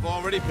days and have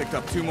already picked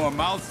up 2 more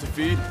mouths to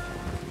feed.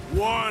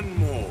 One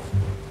more.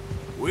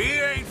 We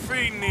ain't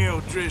feeding the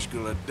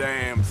O'Driscoll a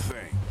damn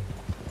thing.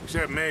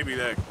 Except maybe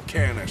that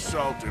can of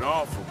salted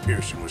offal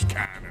Pearson was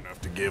kind enough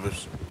to give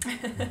us.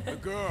 The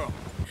girl.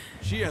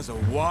 She has a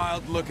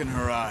wild look in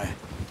her eye.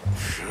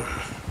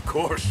 Of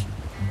course.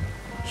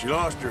 She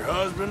lost her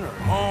husband,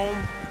 her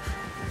home,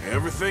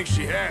 everything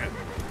she had.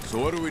 So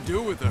what do we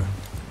do with her?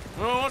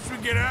 Well, once we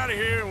get out of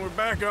here and we're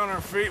back on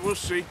our feet, we'll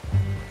see.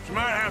 She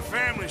might have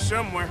family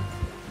somewhere.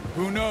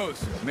 Who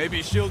knows?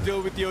 Maybe she'll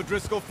deal with the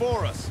O'Driscoll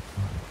for us.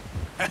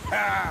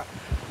 Well,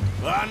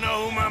 I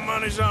know who my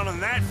money's on in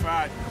that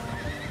fight.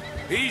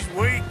 He's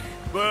weak,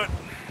 but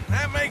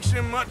that makes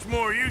him much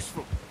more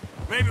useful.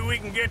 Maybe we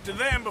can get to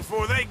them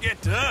before they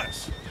get to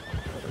us.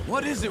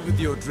 What is it with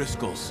the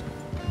O'Driscolls?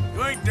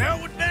 You ain't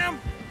dealt with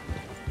them?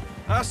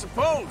 I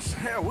suppose.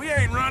 Hell, we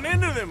ain't run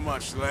into them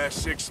much the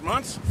last 6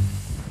 months.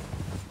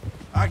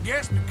 I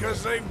guess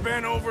because they've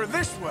been over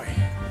this way.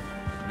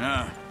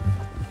 Yeah.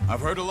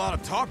 I've heard a lot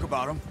of talk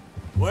about them.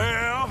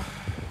 Well,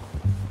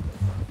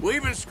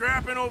 we've been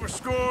scrapping over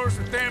scores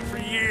with them for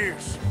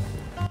years.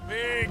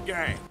 Big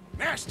gang.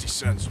 Nasty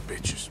sons of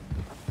bitches.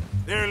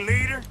 Their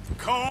leader,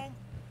 Colm,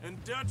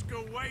 and Dutch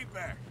go way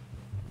back.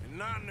 And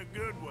not in a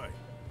good way.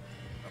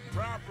 A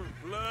proper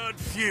blood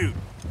feud.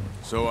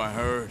 So I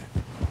heard.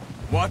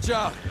 Watch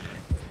out!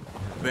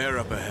 Bear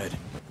up ahead.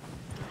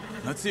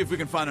 Let's see if we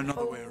can find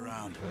another way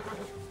around.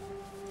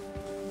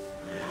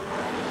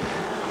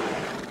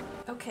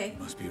 Okay.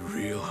 Must be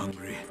real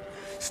hungry.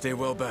 Stay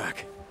well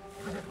back.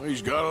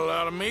 He's got a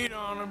lot of meat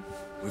on him.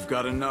 We've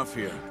got enough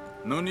here.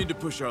 No need to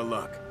push our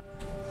luck.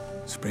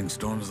 Spring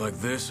storms like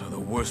this are the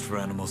worst for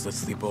animals that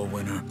sleep all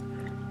winter.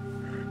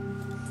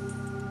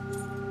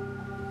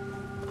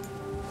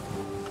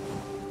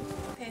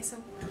 Okay, so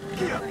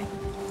walking away.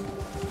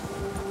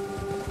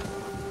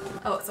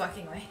 Oh, it's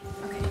walking away.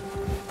 Okay.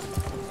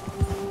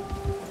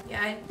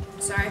 Yeah, I'm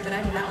sorry, but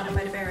I do not want to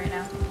fight a bear right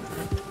now.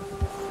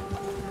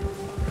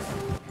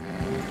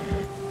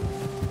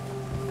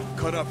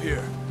 Cut up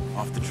here,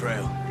 off the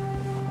trail.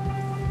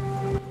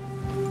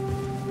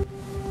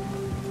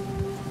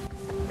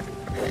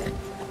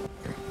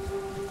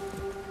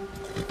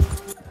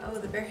 Oh,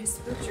 the bear has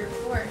spooked your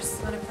horse.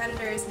 When a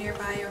predator is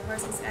nearby, your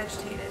horse is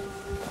agitated.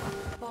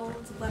 Hold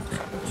left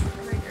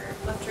trigger.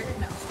 Left trigger?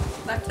 No.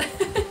 Left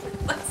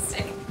left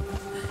stick.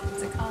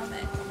 It's a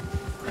comment.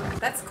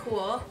 That's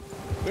cool.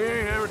 We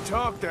ain't ever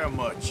talked that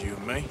much, you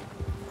and me.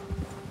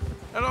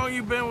 How long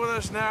you been with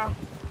us now?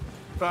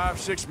 5,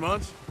 6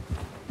 months?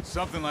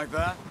 Something like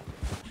that?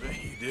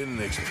 You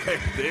didn't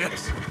expect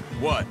this.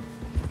 What?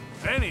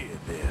 Any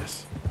of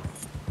this.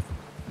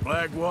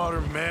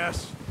 Blackwater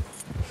mess.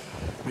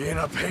 Being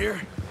up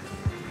here?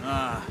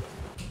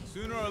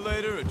 Sooner or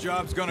later, a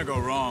job's gonna go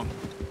wrong.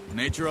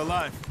 Nature of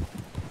life.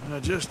 I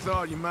just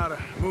thought you might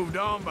have moved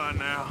on by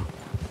now.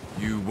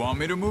 You want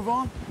me to move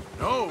on?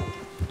 No.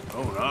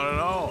 No, not at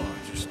all.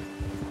 I just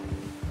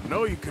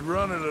know you could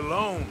run it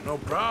alone, no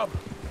problem.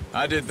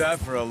 I did that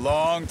for a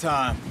long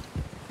time.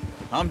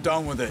 I'm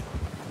done with it.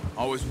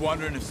 Always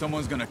wondering if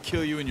someone's gonna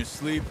kill you in your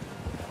sleep.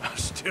 I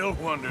still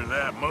wonder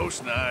that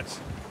most nights.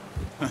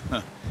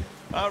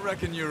 I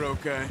reckon you're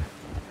okay.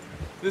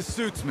 This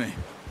suits me.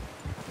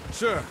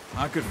 Sure,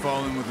 I could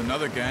fall in with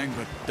another gang,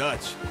 but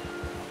Dutch...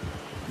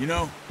 You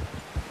know,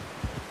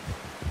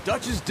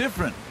 Dutch is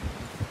different.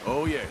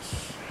 Oh,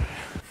 yes.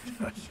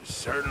 That's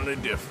certainly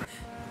different.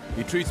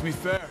 He treats me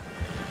fair.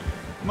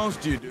 Most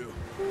of you do.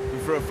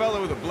 And for a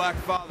fellow with a black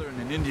father and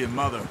an Indian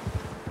mother,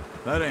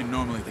 that ain't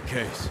normally the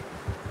case.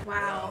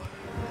 Wow.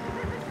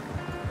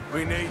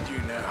 We need you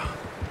now.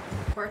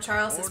 Poor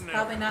Charles has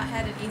probably not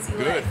had an easy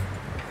Good. life.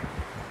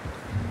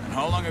 And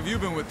how long have you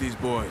been with these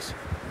boys?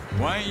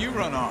 Why ain't you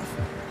run off?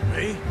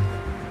 Me?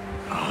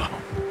 Oh,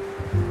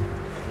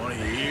 20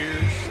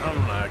 years,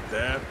 something like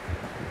that.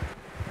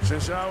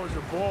 Since I was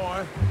a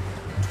boy.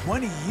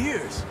 20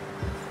 years?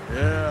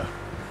 Yeah.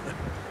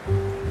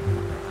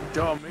 He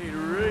taught me to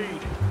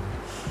read.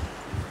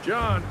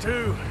 John,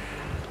 too.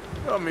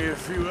 Taught me a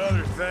few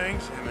other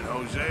things, him and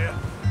Hosea.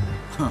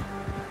 Huh.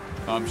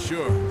 I'm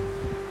sure.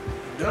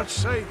 Dutch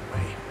saved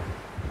me.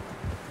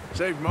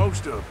 Saved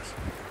most of us.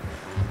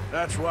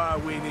 That's why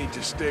we need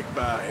to stick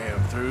by him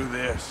through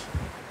this.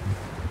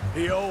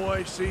 He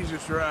always sees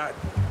us right.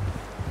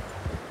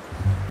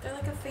 They're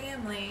like a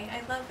family.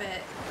 I love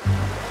it.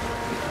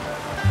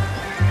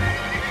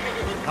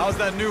 How's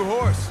that new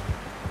horse?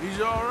 He's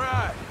all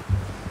right.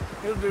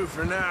 He'll do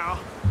for now.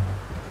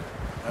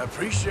 I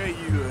appreciate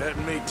you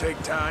letting me take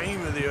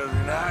Taima the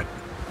other night.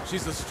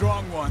 She's a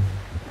strong one.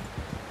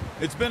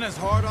 It's been as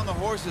hard on the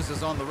horses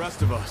as on the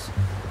rest of us.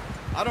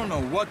 I don't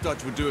know what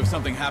Dutch would do if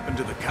something happened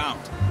to the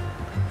Count.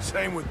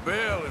 Same with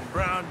Bill and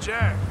Brown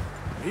Jack.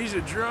 He's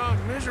a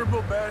drunk,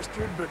 miserable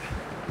bastard, but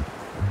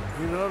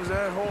he loves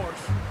that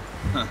horse.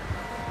 Huh.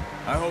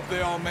 I hope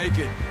they all make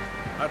it.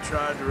 I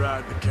tried to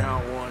ride the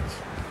Count once.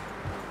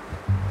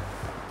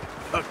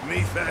 Bucked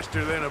me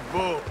faster than a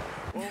bull.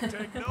 Won't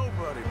take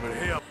nobody but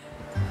him.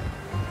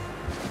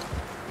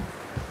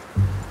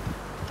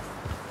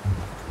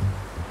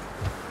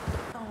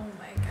 Oh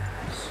my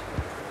gosh.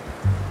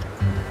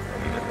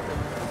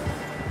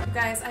 You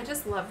guys, I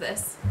just love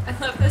this. I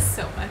love this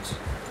so much.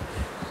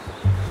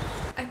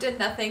 I've done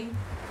nothing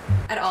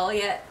at all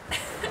yet,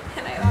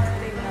 and I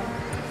already know.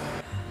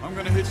 I'm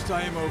gonna hitch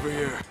Taima over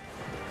here.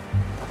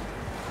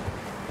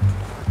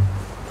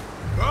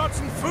 Got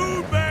some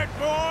food back,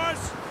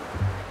 boys!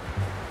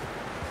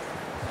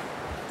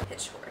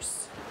 Hitch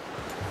horse.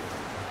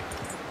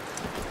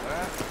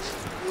 That's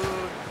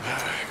good.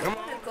 Come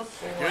on, Good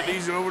boy. get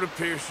these over to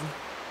Pearson.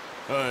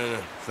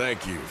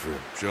 Thank you for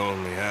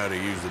showing me how to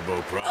use the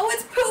bow properly. Oh,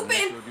 it's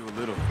pooping! Showed you a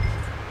little.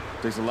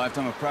 Takes a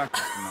lifetime of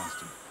practice to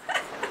master.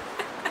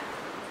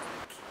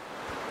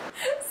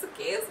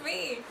 Excuse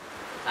me.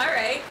 All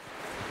right.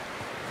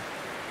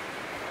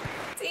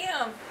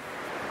 Damn.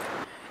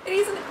 It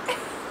even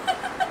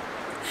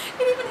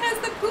it even has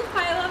the poop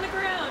pile on the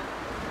ground.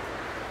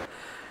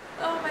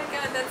 Oh my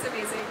god, that's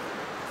amazing.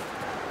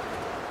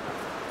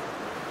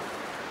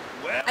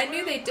 Well, I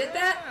knew they did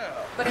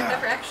that, but I've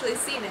never actually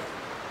seen it.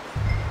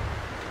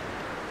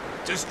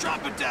 just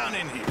drop it down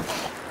in here.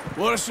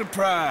 What a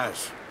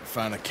surprise.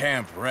 Find a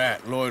camp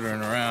rat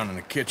loitering around in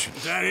the kitchen.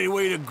 Is that any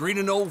way to greet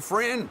an old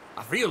friend?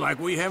 I feel like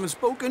we haven't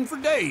spoken for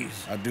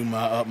days. I do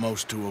my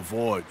utmost to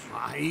avoid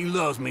you. He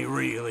loves me,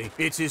 really.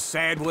 It's his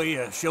sad way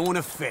of showing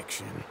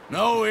affection.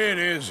 No, it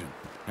isn't.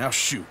 Now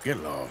shoot,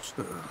 get lost.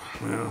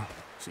 Well,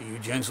 see you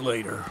gents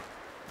later.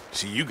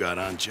 See, you got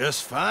on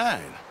just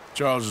fine.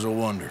 Charles is a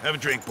wonder. Have a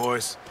drink,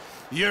 boys.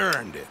 You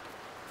earned it.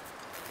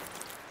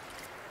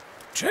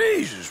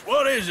 Jesus,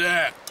 what is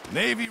that?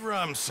 Navy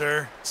rum,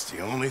 sir. It's the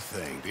only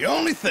thing. The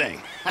only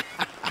thing.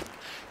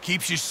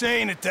 Keeps you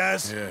sane, it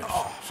does. Yes,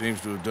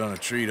 seems to have done a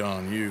treat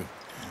on you.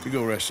 You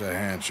go rest that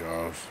hand,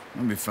 Charles.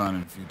 I'll be fine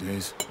in a few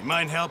days. You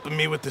mind helping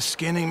me with the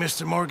skinning,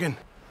 Mr. Morgan?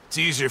 It's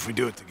easier if we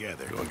do it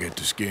together. Do I get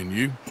to skin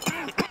you?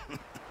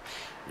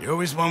 You're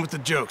always one with the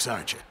jokes,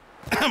 aren't you?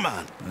 Come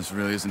on. This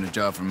really isn't a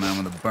job for a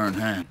man with a burnt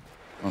hand.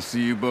 I'll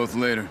see you both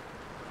later.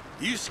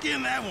 You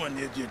skin that one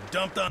you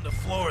dumped on the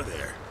floor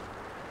there.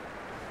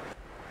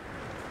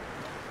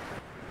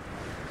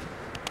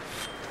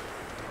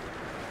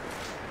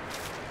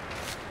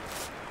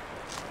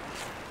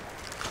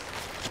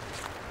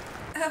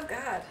 Oh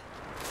god.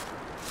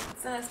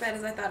 It's not as bad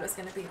as I thought it was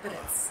gonna be, but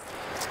it's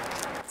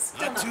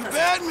still Not too pleasant.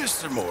 bad,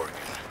 Mr. Morgan.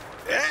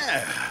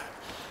 Yeah.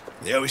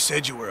 They always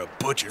said you were a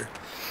butcher.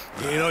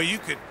 You know, you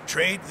could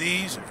trade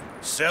these or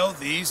sell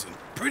these in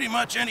pretty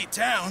much any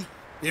town.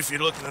 If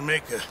you're looking to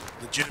make a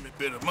legitimate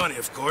bit of money,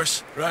 of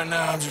course. Right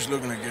now, I'm just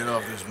looking to get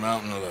off this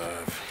mountain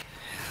alive.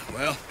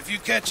 Well, if you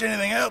catch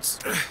anything else,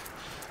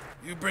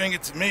 you bring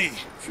it to me.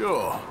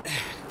 Sure.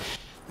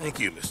 Thank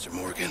you, Mr.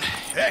 Morgan.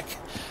 Heck,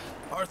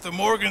 Arthur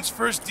Morgan's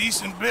first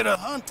decent bit of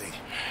hunting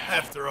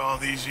after all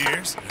these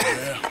years.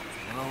 Yeah.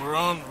 Well, we're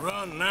on the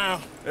run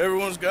now.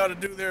 Everyone's got to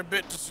do their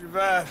bit to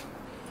survive.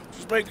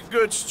 Just make a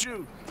good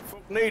stew.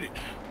 Folk need it.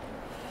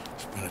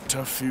 It's been a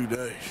tough few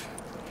days.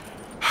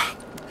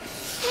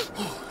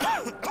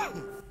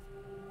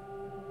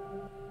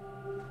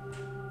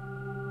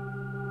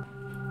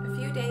 A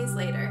few days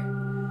later,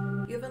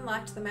 you've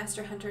unlocked the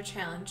Master Hunter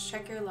Challenge.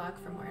 Check your log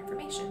for more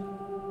information.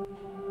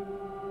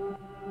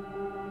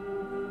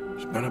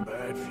 It's been a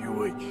bad few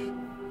weeks,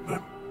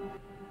 but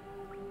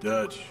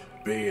Dutch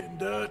being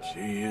Dutch,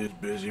 he is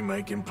busy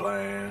making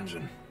plans,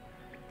 and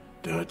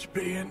Dutch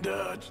being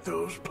Dutch,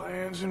 those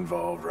plans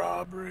involve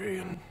robbery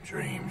and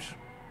dreams.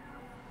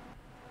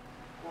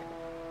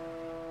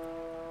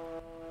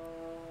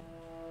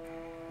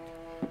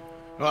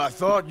 Well, I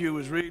thought you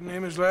was reading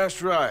him his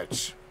last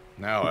rites.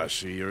 Now I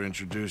see you're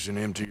introducing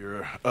him to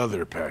your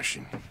other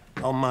passion.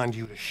 I'll mind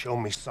you to show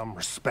me some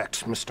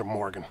respect, Mr.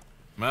 Morgan.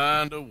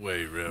 Mind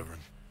away,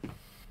 Reverend.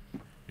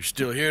 You're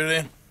still here,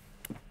 then?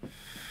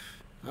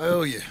 I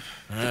owe you.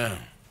 Yeah.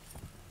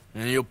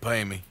 And you'll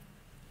pay me.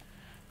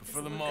 But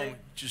for the moment,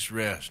 just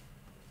rest.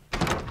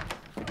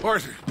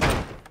 Arthur,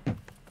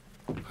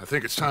 I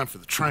think it's time for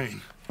the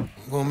train.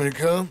 Want me to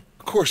come?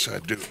 Of course I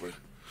do, but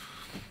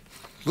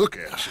look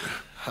at you.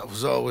 I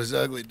was always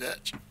ugly,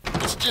 Dutch.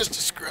 It's just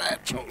a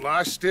scratch. Don't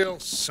lie still,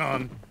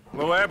 son.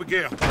 Hello,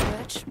 Abigail.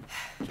 Dutch,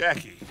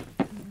 Jackie.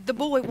 the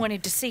boy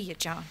wanted to see you,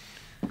 John.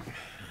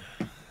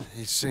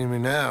 He's seen me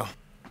now.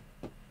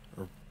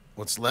 Or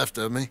what's left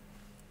of me.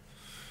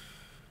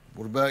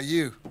 What about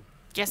you?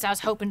 Guess I was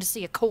hoping to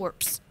see a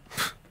corpse.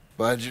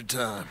 Bide your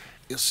time.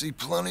 You'll see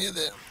plenty of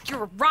them.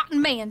 You're a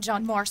rotten man,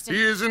 John Marston.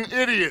 He is an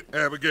idiot,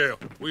 Abigail.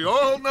 We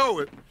all know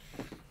it.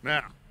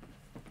 Now,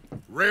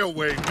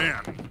 railway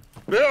men.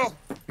 Bill,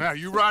 now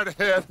you ride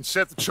ahead and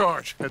set the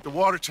charge at the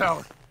water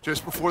tower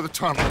just before the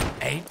tunnel.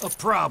 Ain't a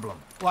problem.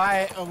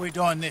 Why are we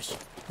doing this?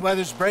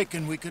 Weather's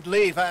breaking. We could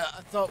leave. I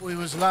thought we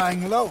was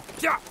lying low.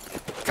 Yeah,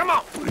 come on.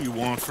 What do you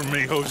want from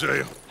me,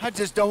 Hosea? I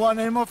just don't want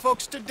any more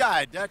folks to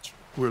die, Dutch.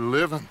 We're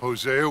living,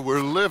 Hosea.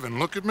 We're living.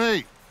 Look at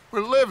me.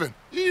 We're living.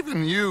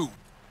 Even you.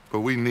 But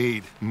we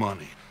need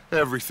money.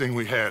 Everything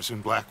we has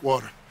in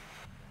Blackwater.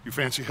 You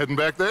fancy heading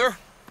back there?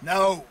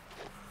 No.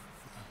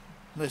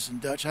 Listen,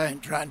 Dutch, I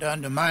ain't trying to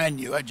undermine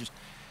you. I just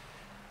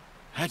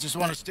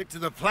want to stick to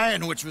the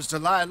plan, which was to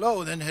lie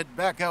low, then head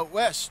back out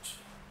west.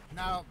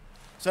 Now,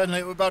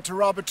 suddenly we're about to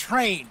rob a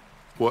train.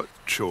 What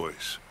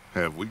choice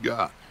have we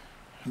got?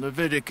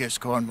 Leviticus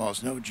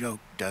Cornwall's no joke,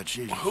 Dutch.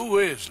 Who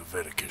is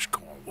Leviticus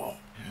Cornwall?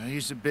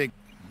 He's a big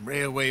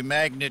railway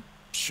magnate,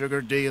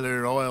 sugar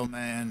dealer, oil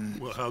man.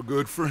 Well, how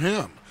good for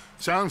him.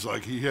 Sounds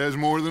like he has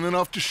more than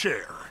enough to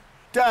share.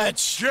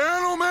 Dutch!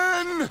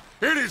 Gentlemen,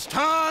 it is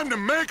time to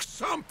make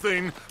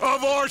something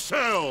of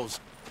ourselves.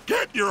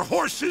 Get your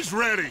horses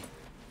ready.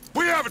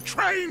 We have a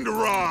train to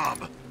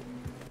rob.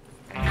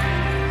 I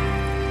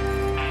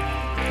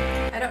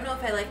don't know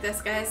if I like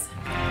this, guys.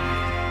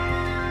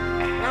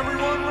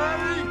 Everyone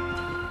ready?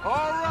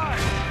 All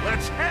right,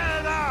 let's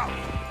head out.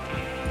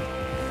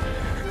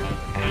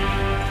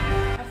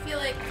 I feel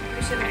like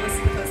we should have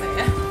listened to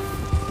Hosea.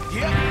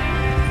 Yep.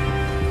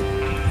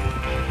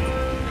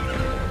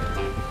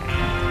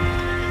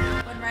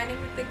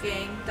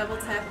 double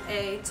tap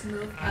A to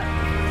move up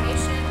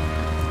information,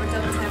 or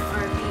double tap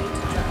RB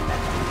to jump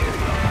back.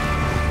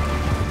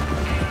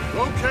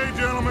 Okay,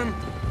 gentlemen.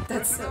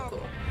 That's so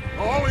cool.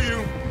 All of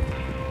you,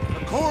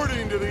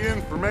 according to the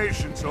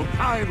information so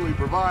kindly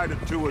provided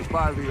to us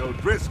by the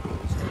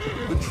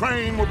O'Driscolls, the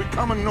train will be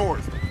coming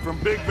north from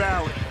Big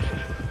Valley.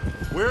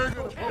 We're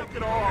gonna take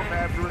it off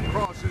after it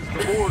crosses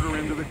the border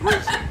into the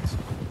Grizzlies.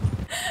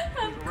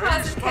 There's a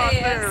red spot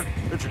there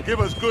that should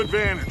give us good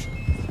vantage.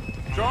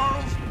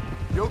 Charles,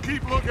 you'll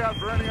keep lookout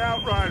for any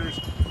outriders.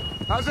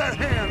 How's that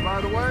hand, by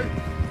the way?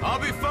 I'll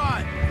be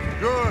fine.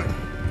 Good.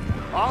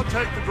 I'll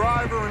take the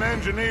driver and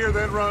engineer,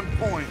 then run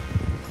point.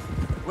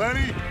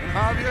 Lenny and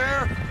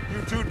Javier,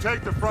 you two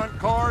take the front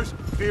cars,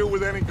 deal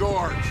with any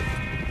guards.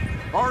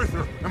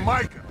 Arthur and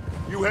Micah,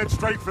 you head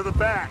straight for the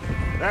back.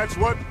 That's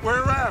what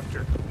we're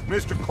after.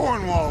 Mr.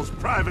 Cornwall's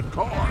private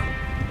car.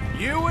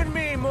 You and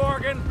me,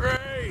 Morgan.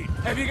 Great.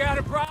 Have you got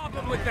a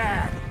problem with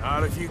that?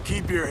 Not if you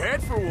keep your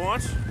head for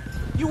once.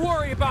 You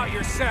worry about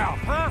yourself,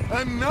 huh?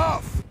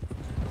 Enough!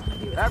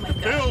 After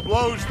Bill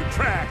blows the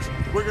tracks,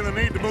 we're gonna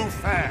need to move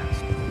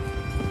fast.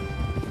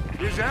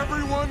 Is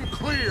everyone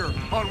clear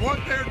on what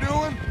they're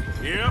doing?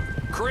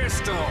 Yep.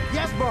 Crystal.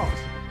 Yes, boss.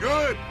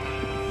 Good.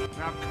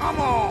 Now come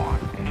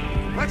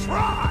on. Let's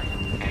ride.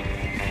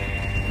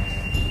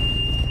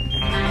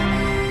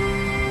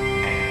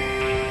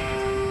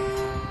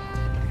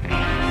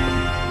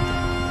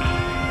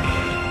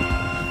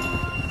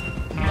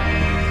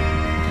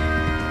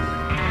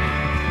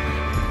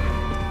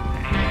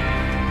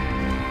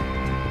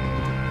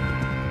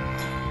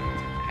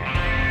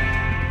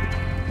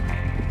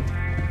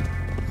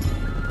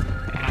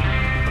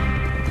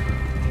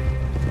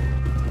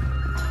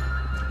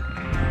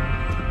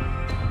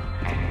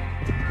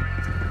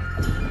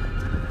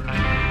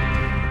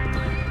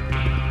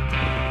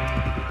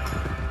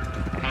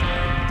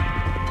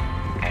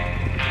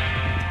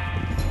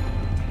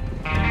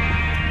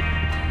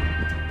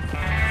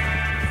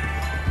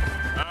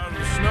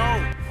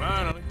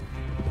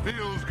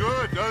 Feels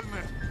good, doesn't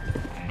it?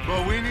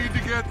 But we need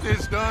to get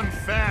this done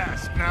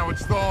fast now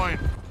it's thawing,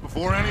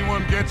 before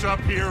anyone gets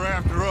up here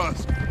after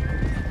us.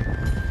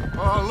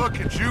 Oh, look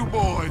at you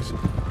boys.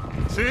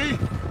 See?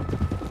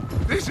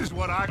 This is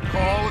what I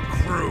call a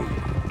crew.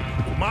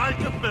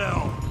 Micah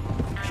Bell,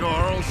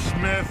 Charles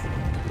Smith,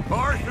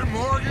 Arthur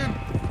Morgan,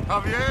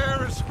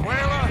 Javier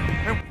Escuela,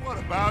 and what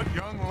about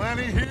young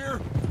Lenny here?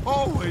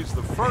 Always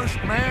the first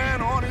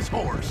man on his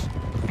horse.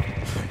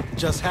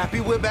 Just happy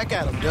we're back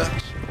at him,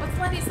 Dutch. What's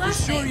Lenny's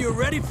last Sure name? you're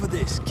ready for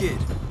this, kid?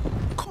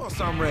 Of course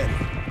I'm ready.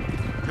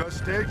 Just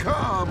stay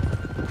calm.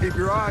 Keep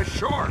your eyes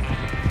sharp.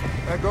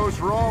 That goes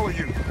for all of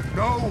you.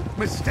 No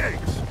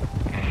mistakes.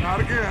 Not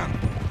again.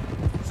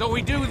 So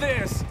we do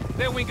this,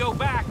 then we go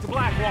back to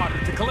Blackwater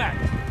to collect.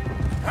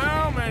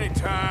 How many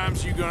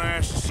times you gonna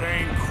ask the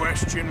same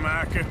question,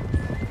 Micah?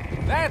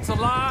 That's a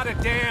lot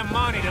of damn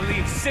money to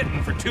leave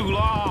sitting for too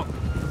long.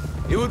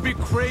 It would be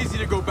crazy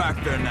to go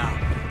back there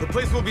now. The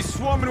place will be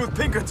swarming with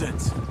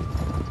Pinkertons.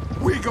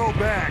 We go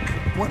back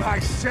when I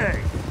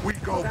say we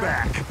go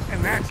back,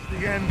 and that's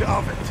the end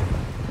of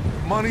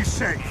it. Money's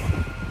safe.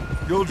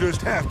 You'll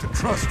just have to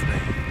trust me.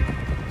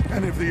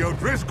 And if the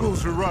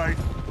O'Driscolls are right,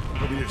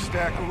 there'll be a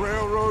stack of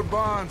railroad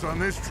bonds on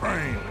this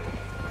train.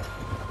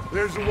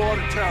 There's the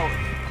water tower.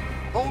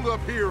 Hold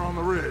up here on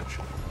the ridge.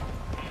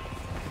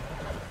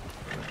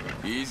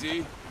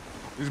 Easy.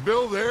 Is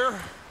Bill there?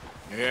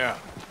 Yeah.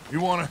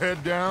 You want to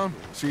head down,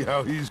 see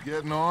how he's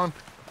getting on?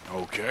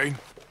 Okay.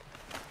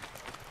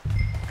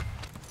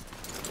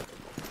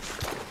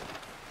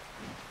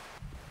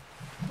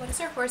 What has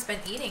her horse been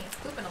eating? It's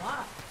pooping a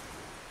lot.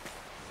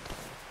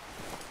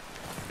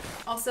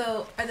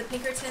 Also, are the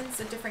Pinkertons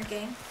a different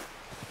gang?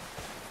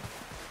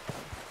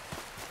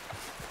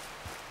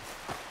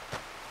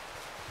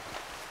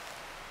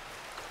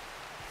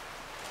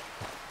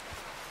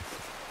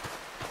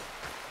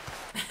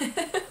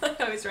 I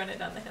always run it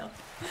down the hill.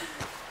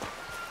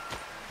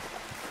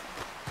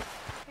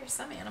 Here's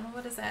some animal.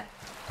 What is that?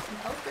 An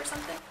elk or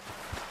something?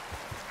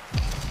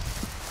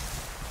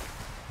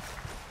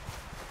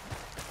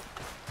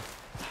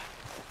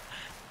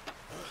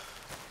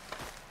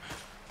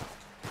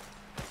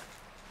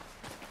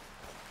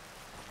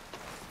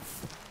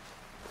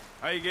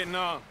 How you getting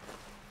on?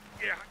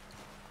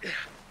 Yeah,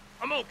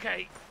 I'm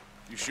okay.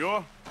 You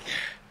sure?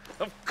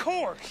 Of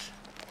course.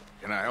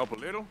 Can I help a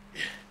little?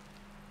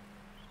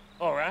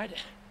 All right.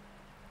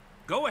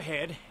 Go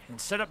ahead and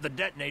set up the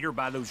detonator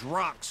by those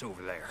rocks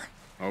over there.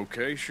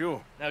 Okay,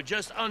 sure. Now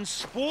just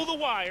unspool the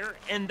wire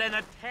and then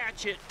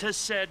attach it to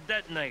said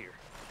detonator.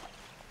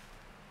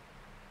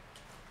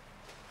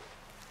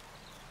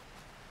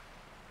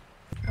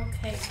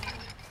 Okay.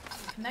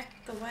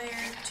 Connect the wire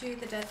to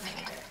the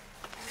detonator.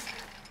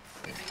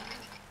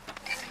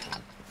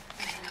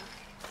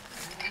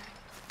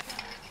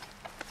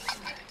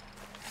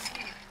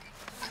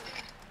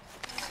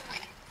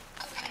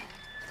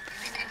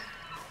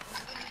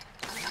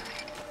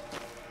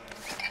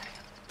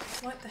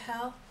 What the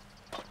hell?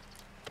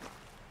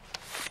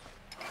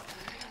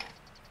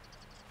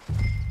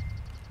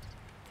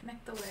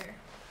 Connect the wire.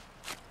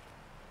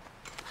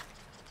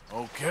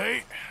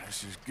 Okay,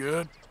 this is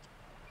good.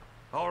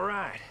 All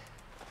right.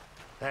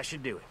 That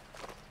should do it.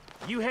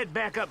 You head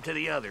back up to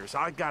the others.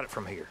 I got it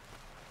from here.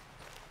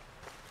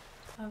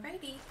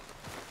 Alrighty.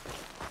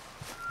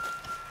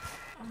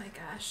 Oh my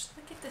gosh,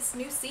 look at this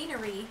new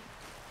scenery.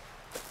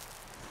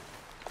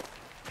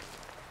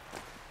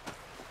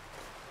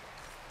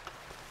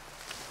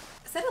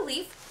 Is that a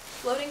leaf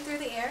floating through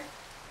the air?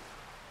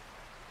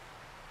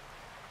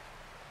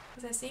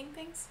 Was I seeing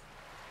things?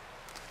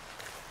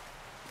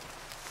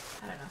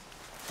 I don't know.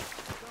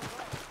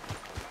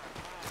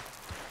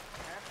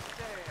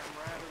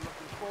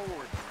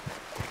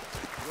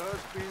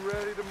 Just be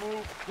ready to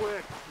move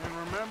quick, and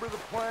remember the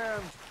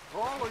plans,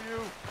 all of you.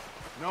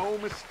 No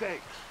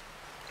mistakes.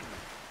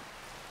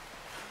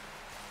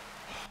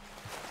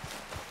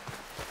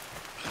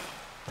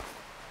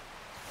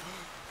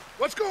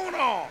 What's going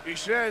on? He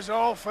says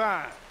all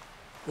fine.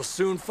 We'll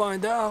soon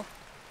find out.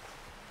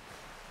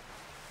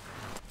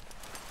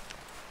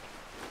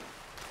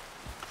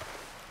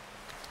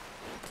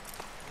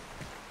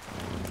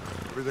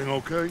 Everything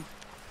okay?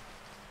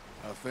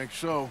 I think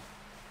so.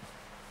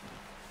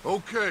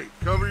 Okay,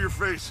 cover your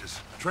faces.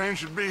 Train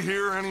should be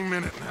here any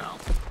minute now.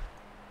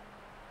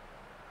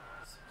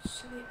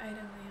 Switch to the item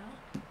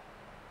wheel.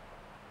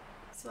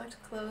 Select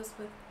clothes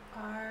with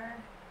R.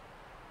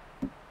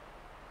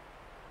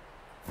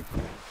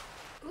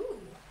 Ooh.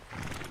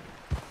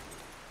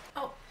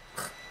 Oh.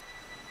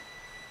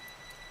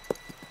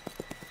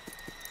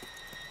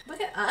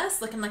 Look at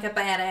us looking like a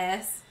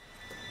badass.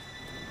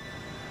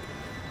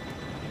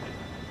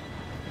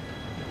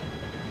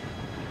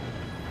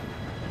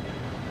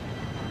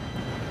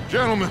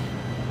 Gentlemen,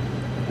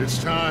 it's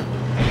time.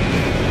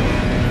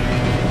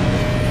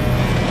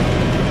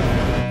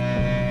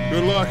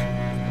 Good luck,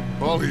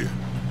 all of you.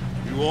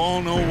 You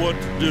all know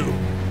what to do.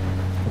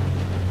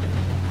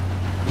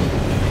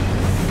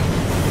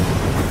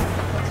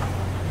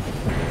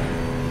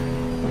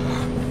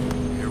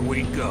 Here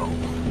we go.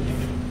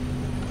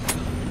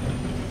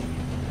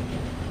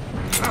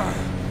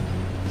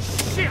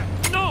 Shit!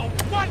 No!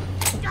 What?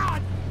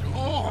 God!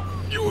 Oh,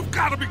 you have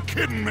got to be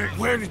kidding me.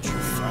 Where did you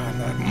find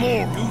that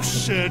moron? You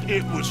said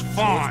it was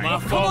fine. My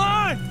fault. Come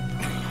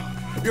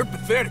on! You're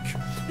pathetic.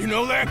 You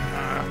know that?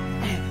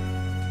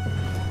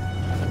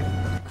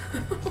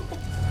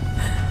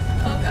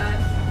 Oh god.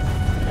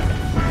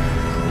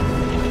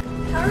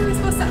 How are we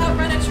supposed to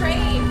outrun a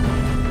train?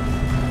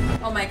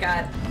 Oh my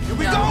god. Here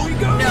we go! We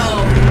go!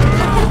 No!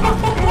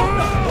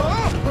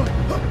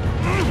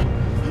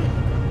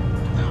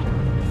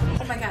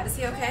 Oh my god, is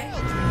he okay?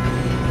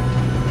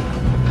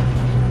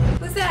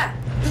 Who's that?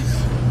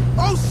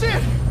 Oh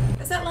shit!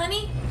 Is that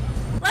Lenny?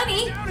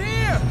 Lenny! Down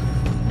here!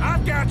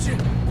 I've got you.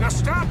 Now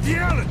stop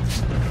yelling.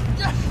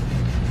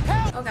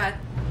 Oh god.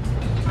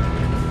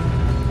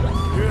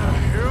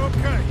 Yeah, you're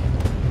okay.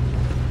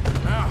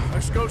 Now,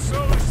 let's go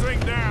slow this thing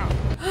down.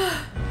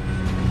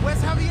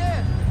 Where's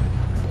Javier?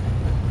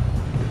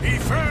 He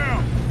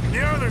fell.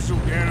 The others will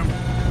get him.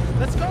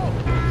 Let's go.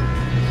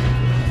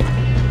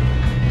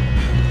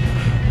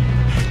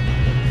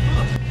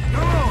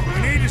 Come on, we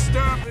need to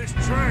stop this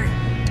train.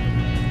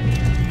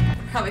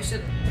 Probably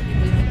shouldn't be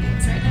leaving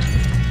things right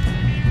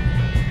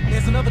now.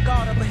 There's another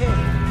guard up ahead.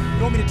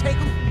 You want me to take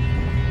him?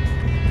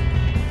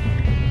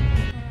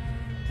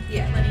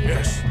 Yeah, Lenny, you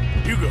Yes,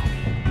 you go.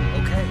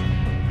 Okay.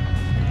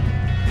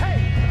 Hey!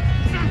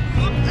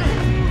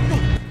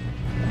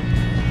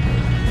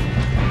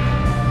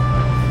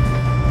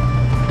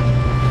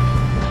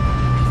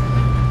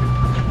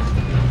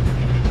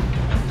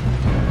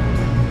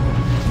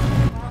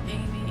 While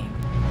aiming.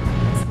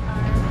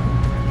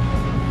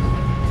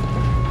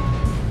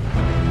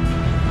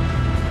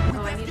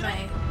 Oh, I need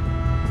my...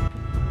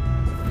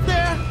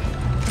 There!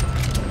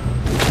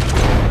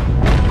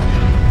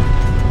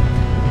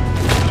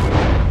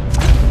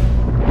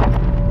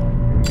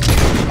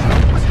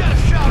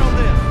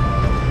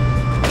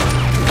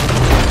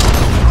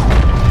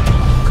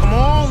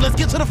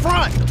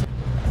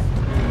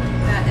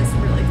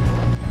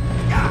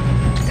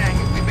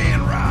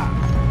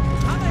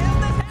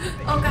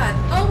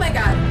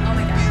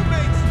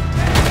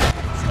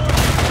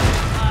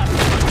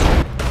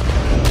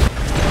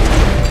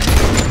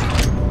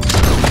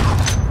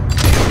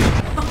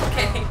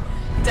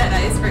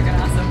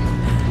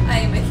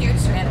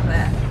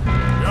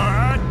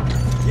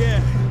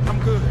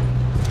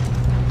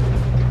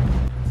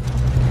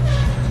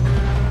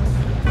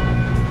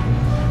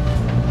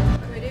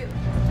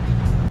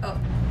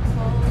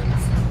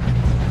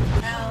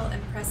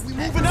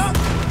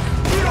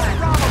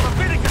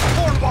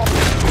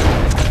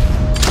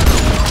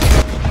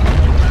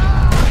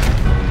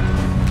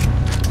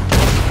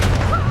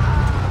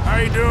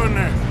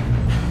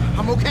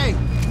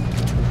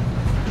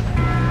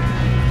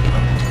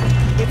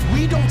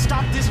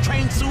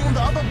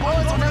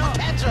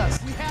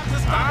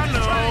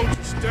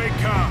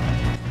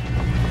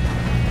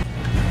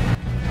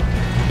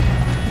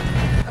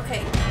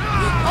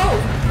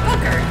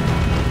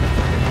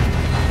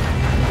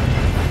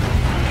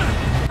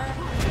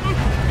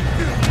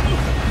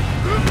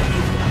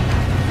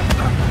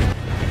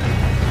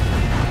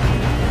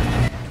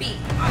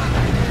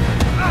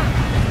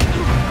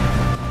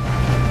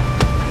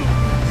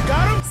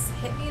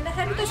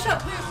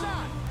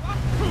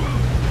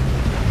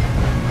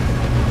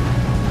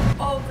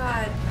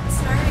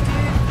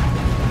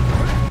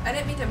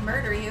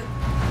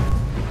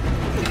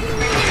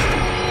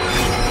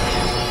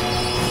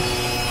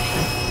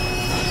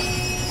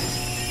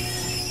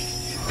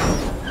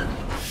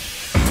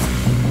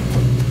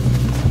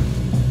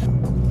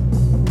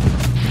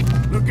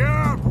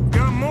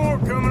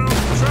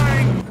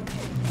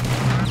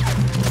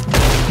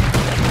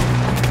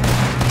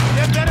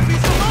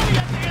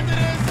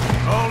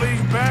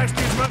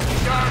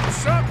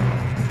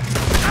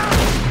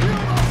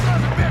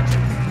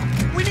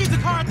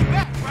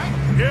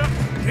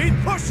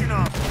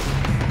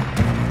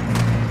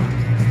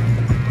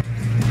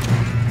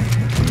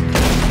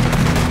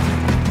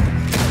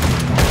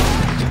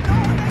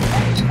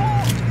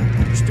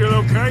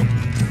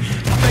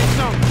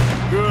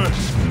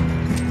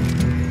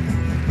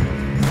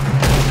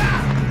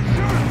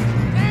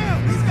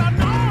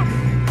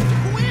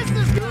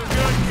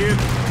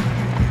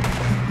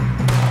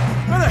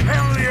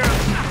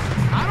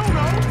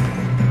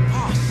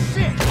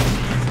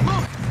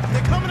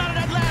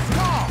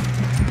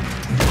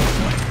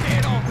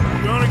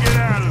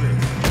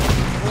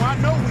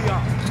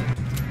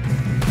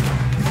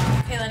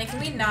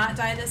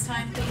 this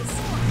time,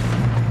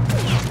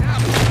 please?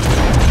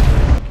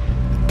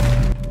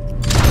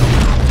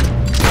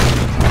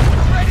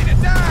 Ready to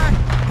die!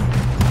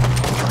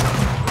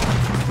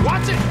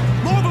 Watch it!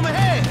 More of them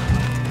ahead!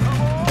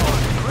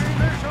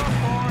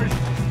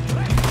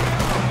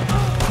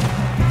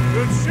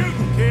 Good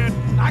shooting, kid.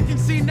 I can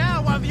see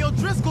now why the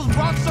O'Driscolls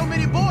brought so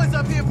many boys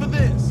up here for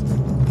this.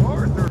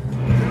 Arthur.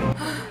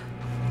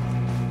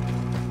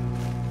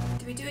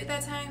 Did we do it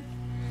that time?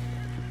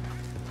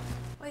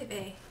 Oy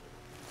vey.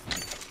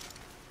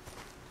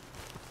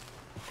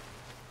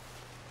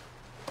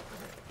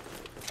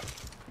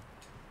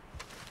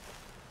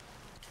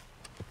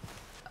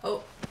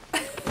 Oh.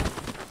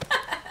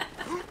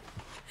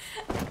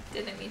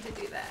 Didn't mean to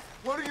do that.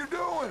 What are you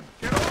doing?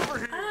 Get over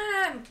here.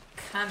 I'm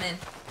coming.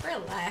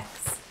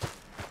 Relax.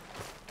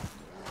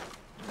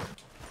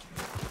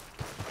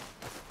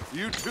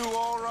 You two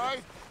all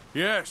right?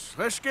 Yes,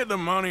 let's get the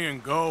money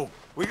and go.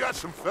 We got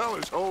some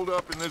fellas holed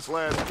up in this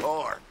last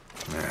car.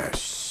 Ah,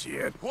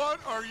 shit. What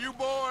are you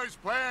boys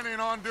planning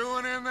on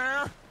doing in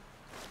there?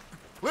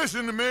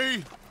 Listen to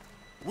me.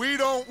 We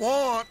don't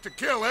want to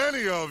kill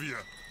any of you.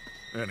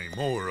 Any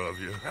more of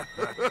you.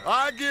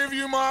 I give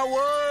you my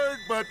word,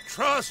 but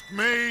trust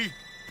me,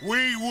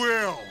 we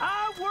will.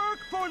 I work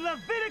for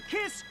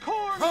Leviticus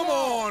Cornwall. Come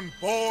on,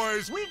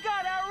 boys. We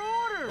got our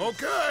orders.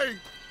 Okay.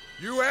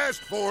 You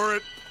asked for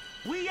it.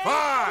 We ain't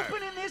 5,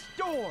 opening this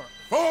door.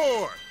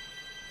 4,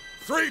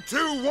 3,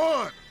 2,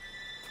 1.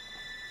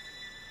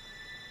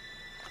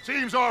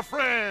 Seems our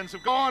friends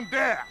have gone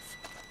deaf.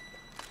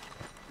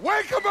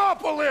 Wake them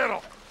up a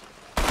little.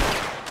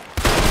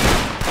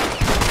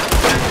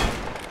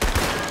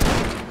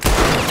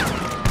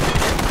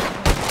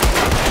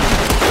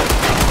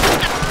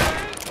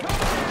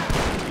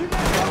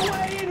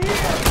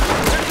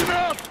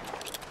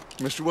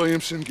 Mr.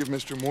 Williamson, give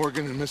Mr.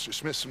 Morgan and Mr.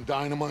 Smith some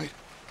dynamite.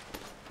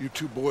 You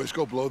two boys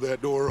go blow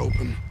that door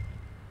open.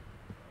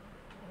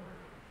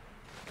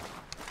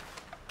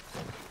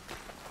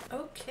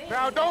 Okay.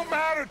 Now, don't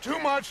matter too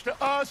much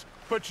to us,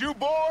 but you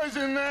boys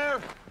in there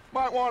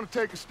might want to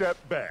take a step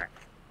back.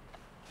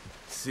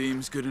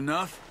 Seems good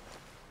enough.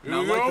 Here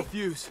Now we light go. the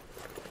fuse.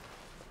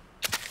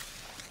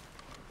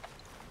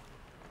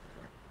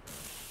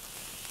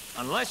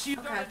 Unless you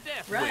Okay, got a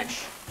death run.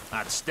 wish.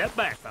 I'd step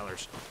back,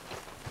 fellers.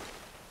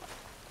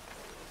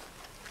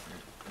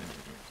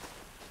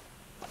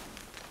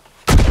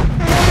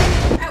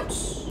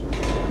 Ouch.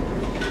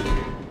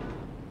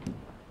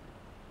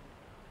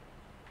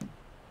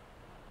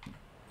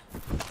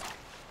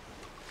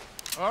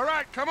 All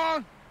right, come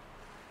on.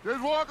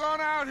 Just walk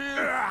on out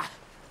here.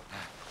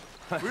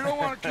 We don't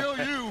want to kill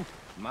you.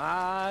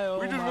 My, oh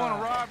We just my. want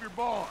to rob your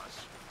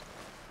boss.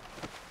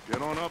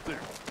 Get on up there.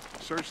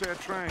 Search that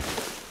train.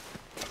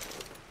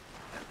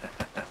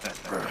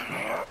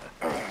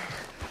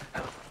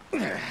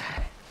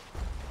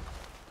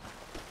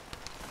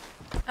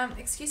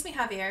 Excuse me,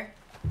 Javier.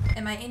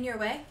 Am I in your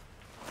way?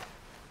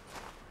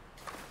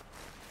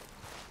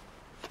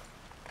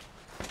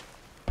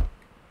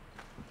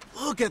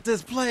 Look at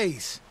this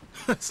place.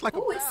 It's like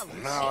Ooh, a it's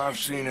palace. Now I've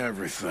seen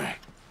everything.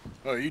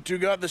 Oh, you two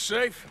got the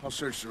safe? I'll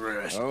search the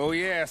rest. Oh,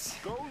 yes.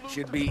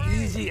 Should be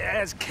easy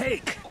as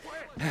cake.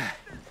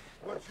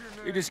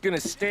 You're just gonna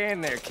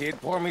stand there, kid.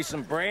 Pour me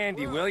some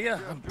brandy, will you?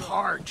 I'm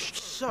parched.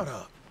 Shut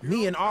up.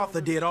 Me and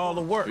Arthur did all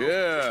the work.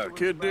 Yeah,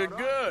 kid did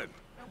good.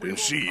 Didn't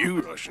see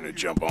you rushing to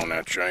jump on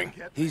that train.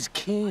 He's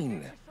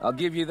keen. I'll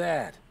give you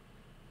that.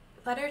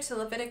 Letter to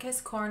Leviticus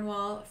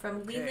Cornwall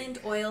from Leland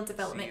Oil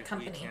Development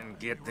Company. Can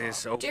get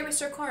this over. Dear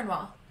Mr.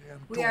 Cornwall,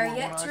 we are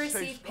yet to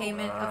receive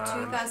payment of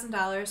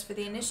 $2,000 for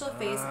the initial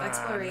phase of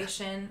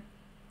exploration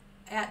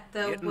at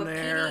the Getting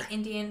there. Wapiti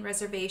Indian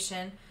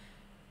Reservation,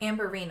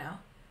 Amberino,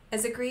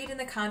 as agreed in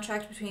the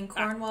contract between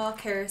Cornwall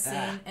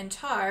Kerosene and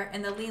Tar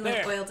and the Leland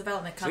There. Oil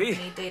Development See?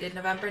 Company dated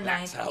November 9th,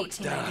 That's how it's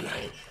done.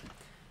 1898.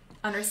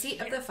 On receipt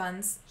of the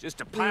funds,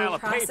 Just a we pile will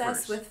of process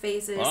papers. with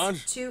phases What?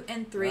 2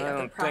 and 3 I of the don't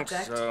think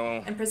project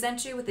so. and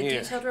present you with a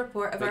Here, detailed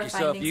report of Make our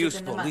yourself findings within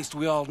useful. the At month. least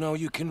we all know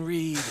you can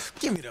read.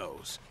 Give me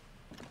those.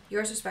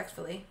 Yours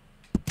respectfully.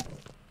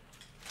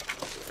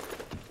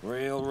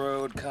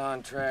 Railroad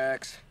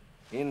contracts,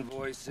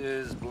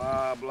 invoices,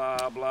 blah,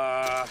 blah,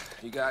 blah.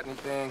 You got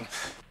anything?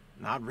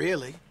 Not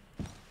really.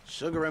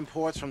 Sugar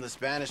imports from the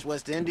Spanish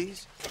West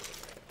Indies.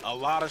 A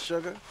lot of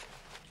sugar.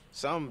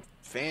 Some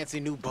fancy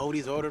new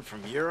boaties ordered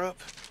from Europe.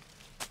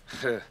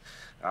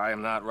 I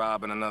am not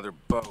robbing another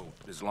boat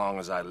as long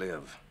as I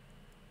live.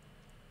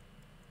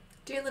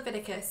 Dear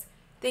Leviticus,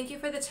 thank you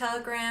for the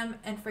telegram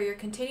and for your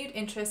continued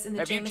interest in the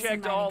Have you Jameson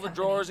checked Mining all the Company.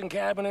 drawers and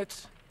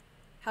cabinets?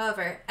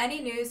 However,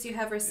 any news you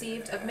have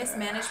received of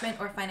mismanagement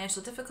or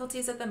financial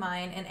difficulties at the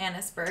mine in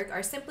Annisburg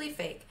are simply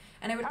fake,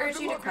 and I would urge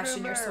you to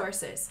question your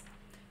sources.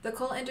 The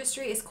coal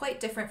industry is quite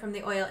different from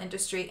the oil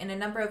industry in a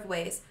number of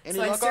ways, Any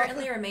so I luck,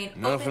 certainly Arthur? remain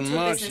open Nothing to a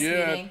much business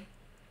yet. meeting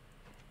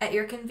at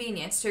your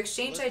convenience to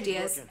exchange Let's keep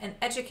ideas looking. and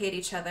educate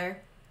each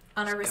other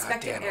on our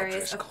respective goddamn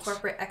areas of O'Driscolls.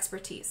 corporate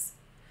expertise.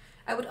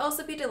 I would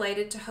also be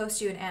delighted to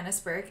host you in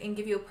Annisburg and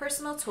give you a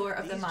personal tour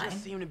of the These mine.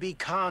 just seem to be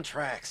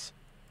contracts.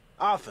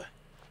 Arthur,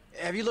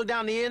 Have you looked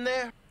down the end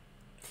there?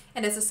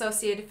 And its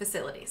associated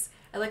facilities.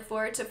 I look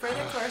forward to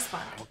further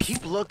correspondence. Well,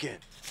 keep looking.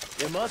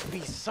 There must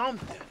be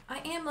something. I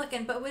am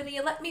looking, but will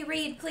you let me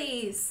read,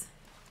 please?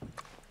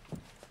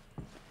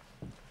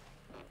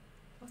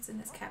 What's in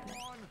this cabinet?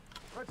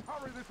 Let's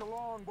hurry this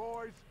along,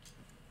 boys.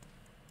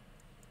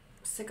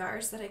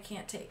 Cigars that I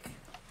can't take.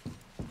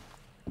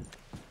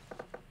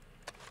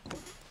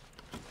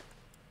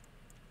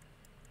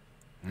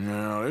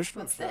 No, this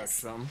What's looks like this?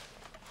 something.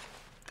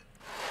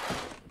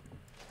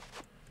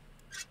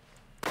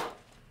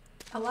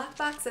 A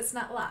lockbox that's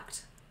not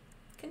locked.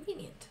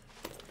 Convenient.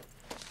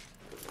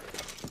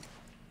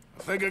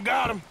 I think I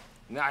got him.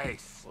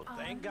 Nice. Well,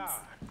 thank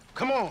God.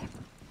 Come on.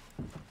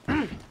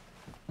 Can't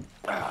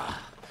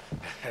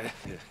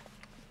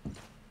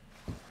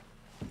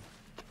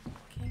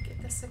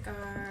get the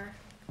cigar.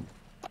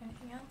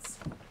 Anything else?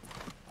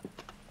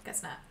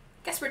 Guess not.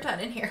 Guess we're done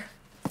in here.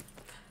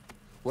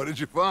 What did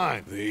you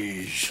find?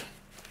 These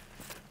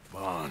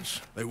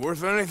bonds. They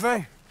worth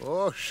anything?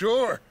 Oh,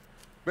 sure.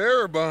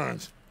 Bearer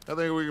bonds. I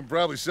think we can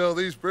probably sell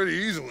these pretty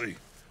easily.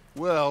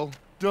 Well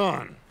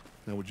done.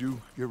 Now, would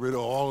you get rid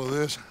of all of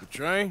this? The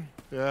train?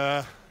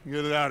 Yeah,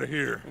 get it out of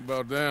here. What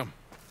about them?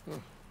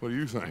 What do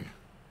you think?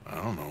 I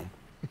don't know.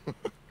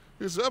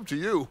 It's up to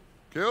you.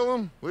 Kill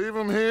them, leave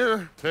them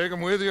here, take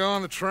them with you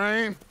on the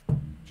train.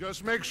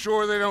 Just make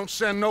sure they don't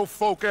send no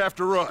folk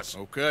after us.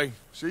 Okay.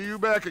 See you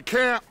back at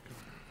camp.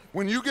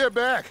 When you get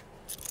back,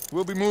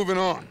 we'll be moving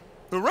on.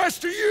 The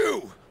rest of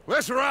you,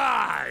 let's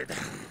ride!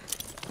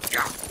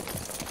 Yeah.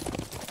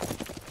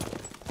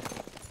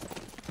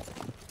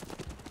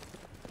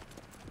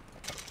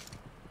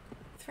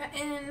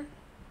 Threaten.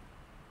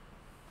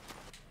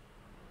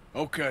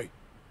 Okay.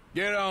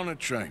 Get on the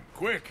train.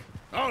 Quick.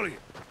 All of you.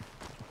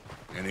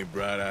 Any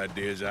bright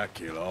ideas, I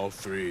kill all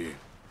three.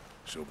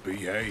 So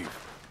behave.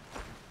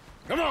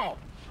 Come on.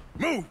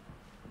 Move.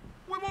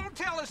 We won't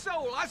tell a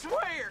soul, I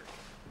swear.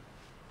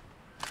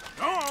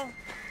 Go on.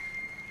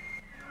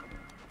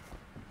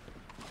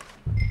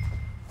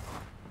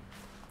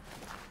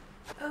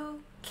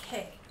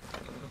 Okay.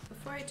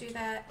 Before I do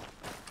that,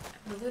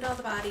 I'm gonna loot all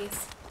the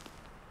bodies.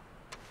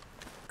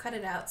 Cut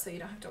it out so you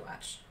don't have to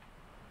watch.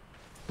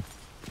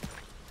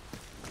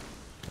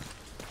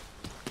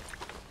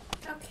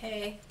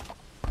 Okay.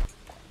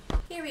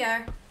 Here we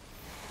are.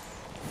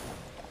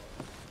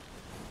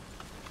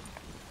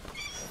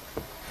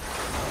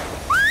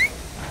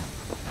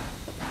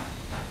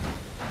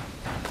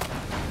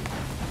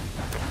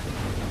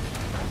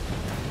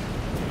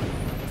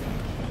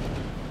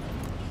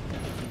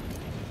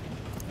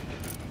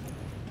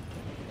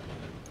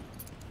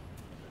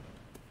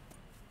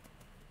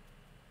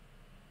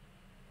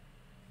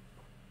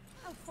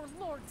 Oh, for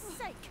Lord's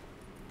sake!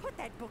 Put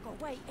that book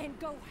away and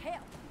go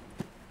help!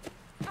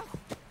 Oh,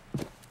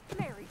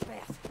 Mary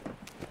Beth.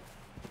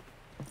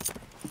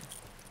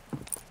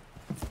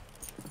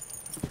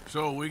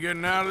 So, we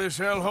getting out of this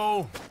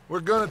hellhole? We're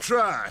gonna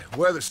try.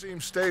 Weather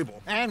seems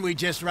stable. And we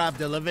just robbed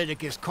the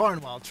Leviticus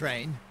Cornwall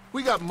train.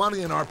 We got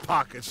money in our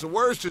pockets. The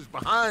worst is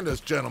behind us,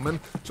 gentlemen.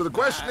 So the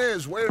question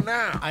is, where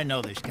now? I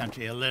know this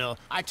country a little.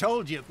 I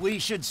told you, we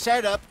should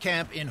set up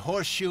camp in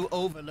Horseshoe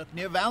Overlook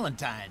near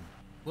Valentine.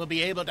 We'll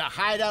be able to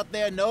hide out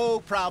there no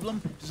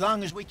problem, as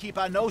long as we keep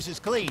our noses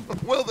clean.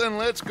 Well, then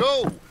let's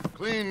go.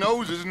 Clean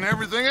noses and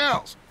everything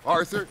else.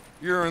 Arthur,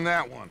 you're in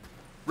that one.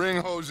 Bring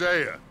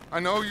Hosea. I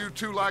know you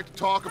two like to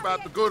talk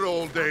about the good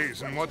old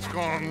days and what's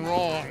gone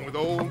wrong with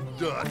old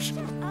Dutch.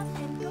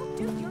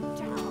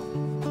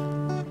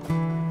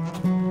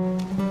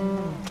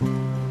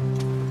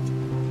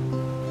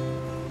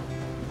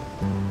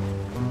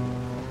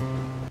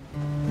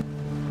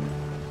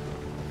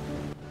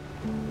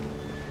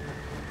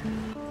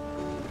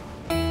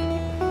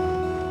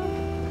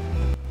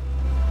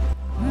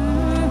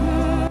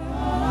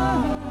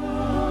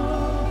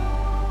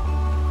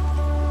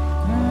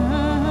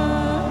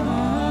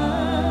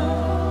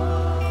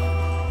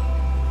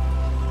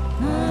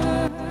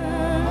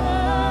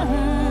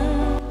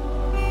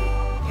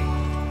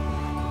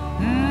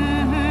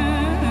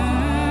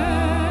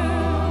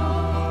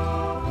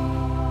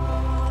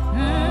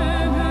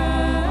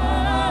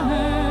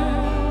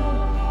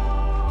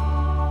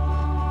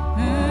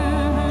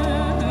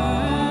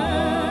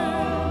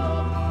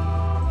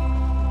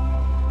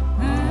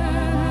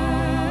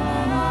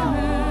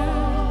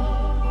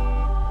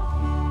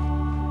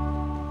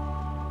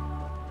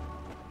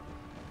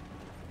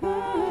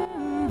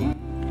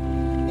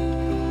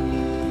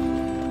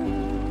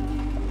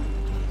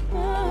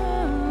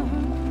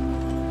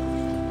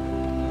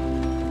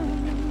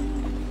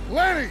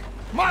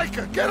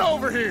 Micah, get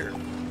over here!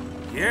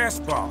 Yes,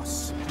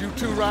 boss. You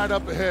two ride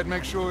up ahead,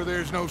 make sure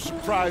there's no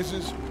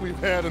surprises. We've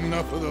had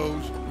enough of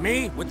those.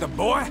 Me with the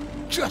boy?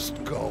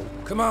 Just go.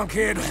 Come on,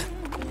 kid.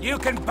 You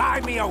can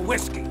buy me a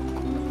whiskey.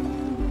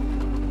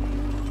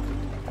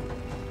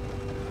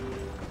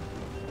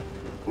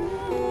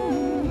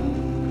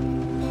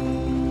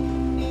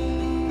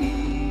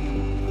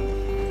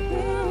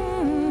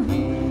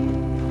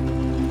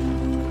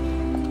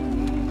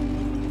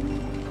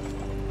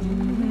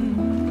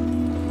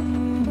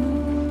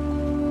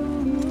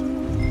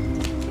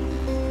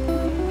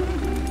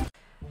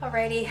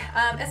 Alrighty,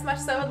 as much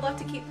as I would love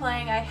to keep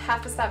playing, I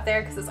have to stop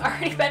there because it's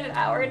already been an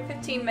hour and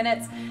 15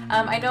 minutes.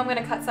 I know I'm going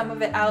to cut some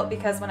of it out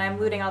because when I'm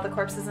looting all the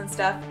corpses and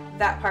stuff,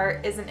 that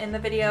part isn't in the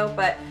video,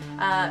 but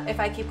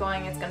if I keep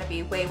going, it's going to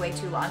be way, way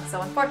too long.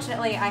 So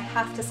unfortunately, I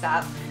have to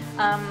stop.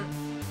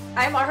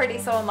 I'm already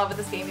so in love with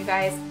this game, you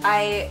guys.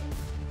 I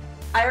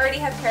already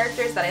have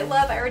characters that I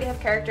love, I already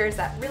have characters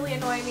that really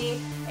annoy me,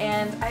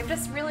 and I'm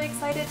just really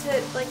excited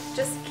to like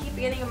just keep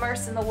getting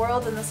immersed in the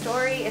world and the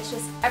story. It's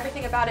just,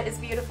 everything about it is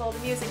beautiful, the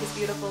music is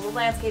beautiful, the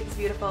landscape is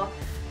beautiful.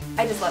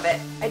 I just love it.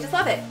 I just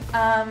love it.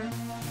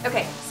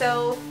 Okay,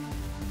 so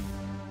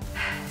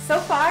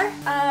far,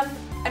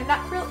 I'm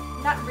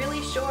not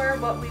really sure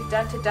what we've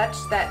done to Dutch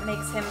that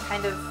makes him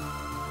kind of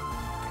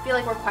feel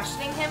like we're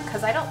questioning him,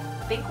 because I don't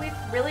think we've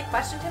really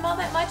questioned him all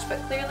that much, but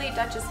clearly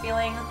Dutch is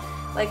feeling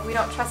like we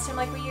don't trust him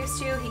like we used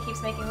to. He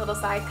keeps making little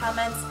side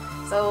comments,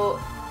 so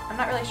I'm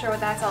not really sure what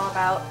that's all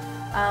about.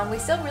 We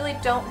still really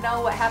don't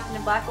know what happened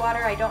in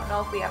Blackwater. I don't know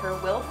if we ever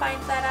will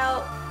find that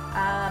out.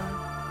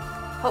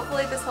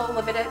 Hopefully this whole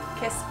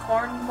Leviticus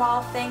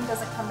Cornwall thing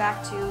doesn't come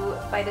back to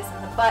bite us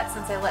in the butt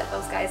since I let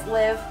those guys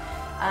live.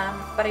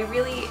 But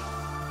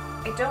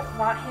I don't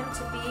want him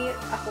to be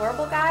a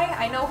horrible guy.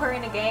 I know we're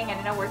in a gang and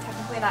I know we're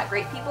technically not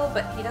great people,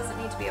 but he doesn't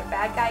need to be a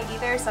bad guy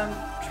either, so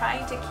I'm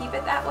trying to keep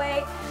it that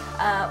way.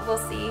 We'll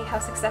see how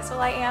successful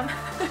I am.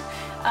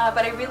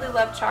 But I really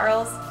love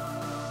Charles,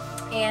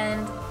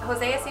 and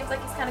Hosea seems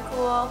like he's kind of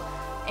cool,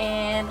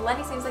 and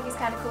Lenny seems like he's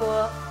kind of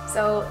cool.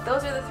 So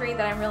those are the three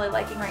that I'm really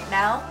liking right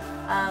now.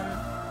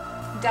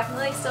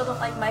 Definitely still don't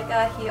like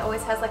Micah. He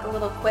always has like a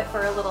little quip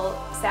or a little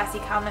sassy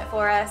comment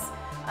for us.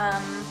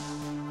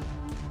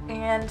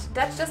 And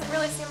Dutch doesn't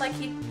really seem like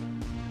he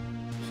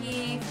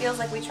feels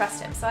like we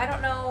trust him. So I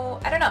don't know.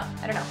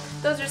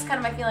 Those are just kind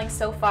of my feelings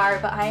so far,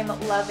 but I am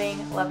loving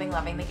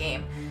the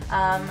game.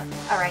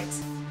 Alright.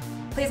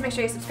 Please make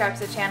sure you subscribe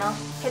to the channel,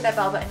 hit that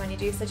bell button when you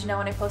do so that you know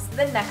when I post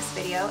the next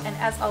video, and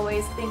as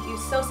always, thank you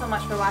so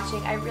much for watching.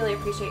 I really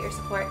appreciate your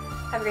support.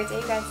 Have a great day,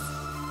 you guys.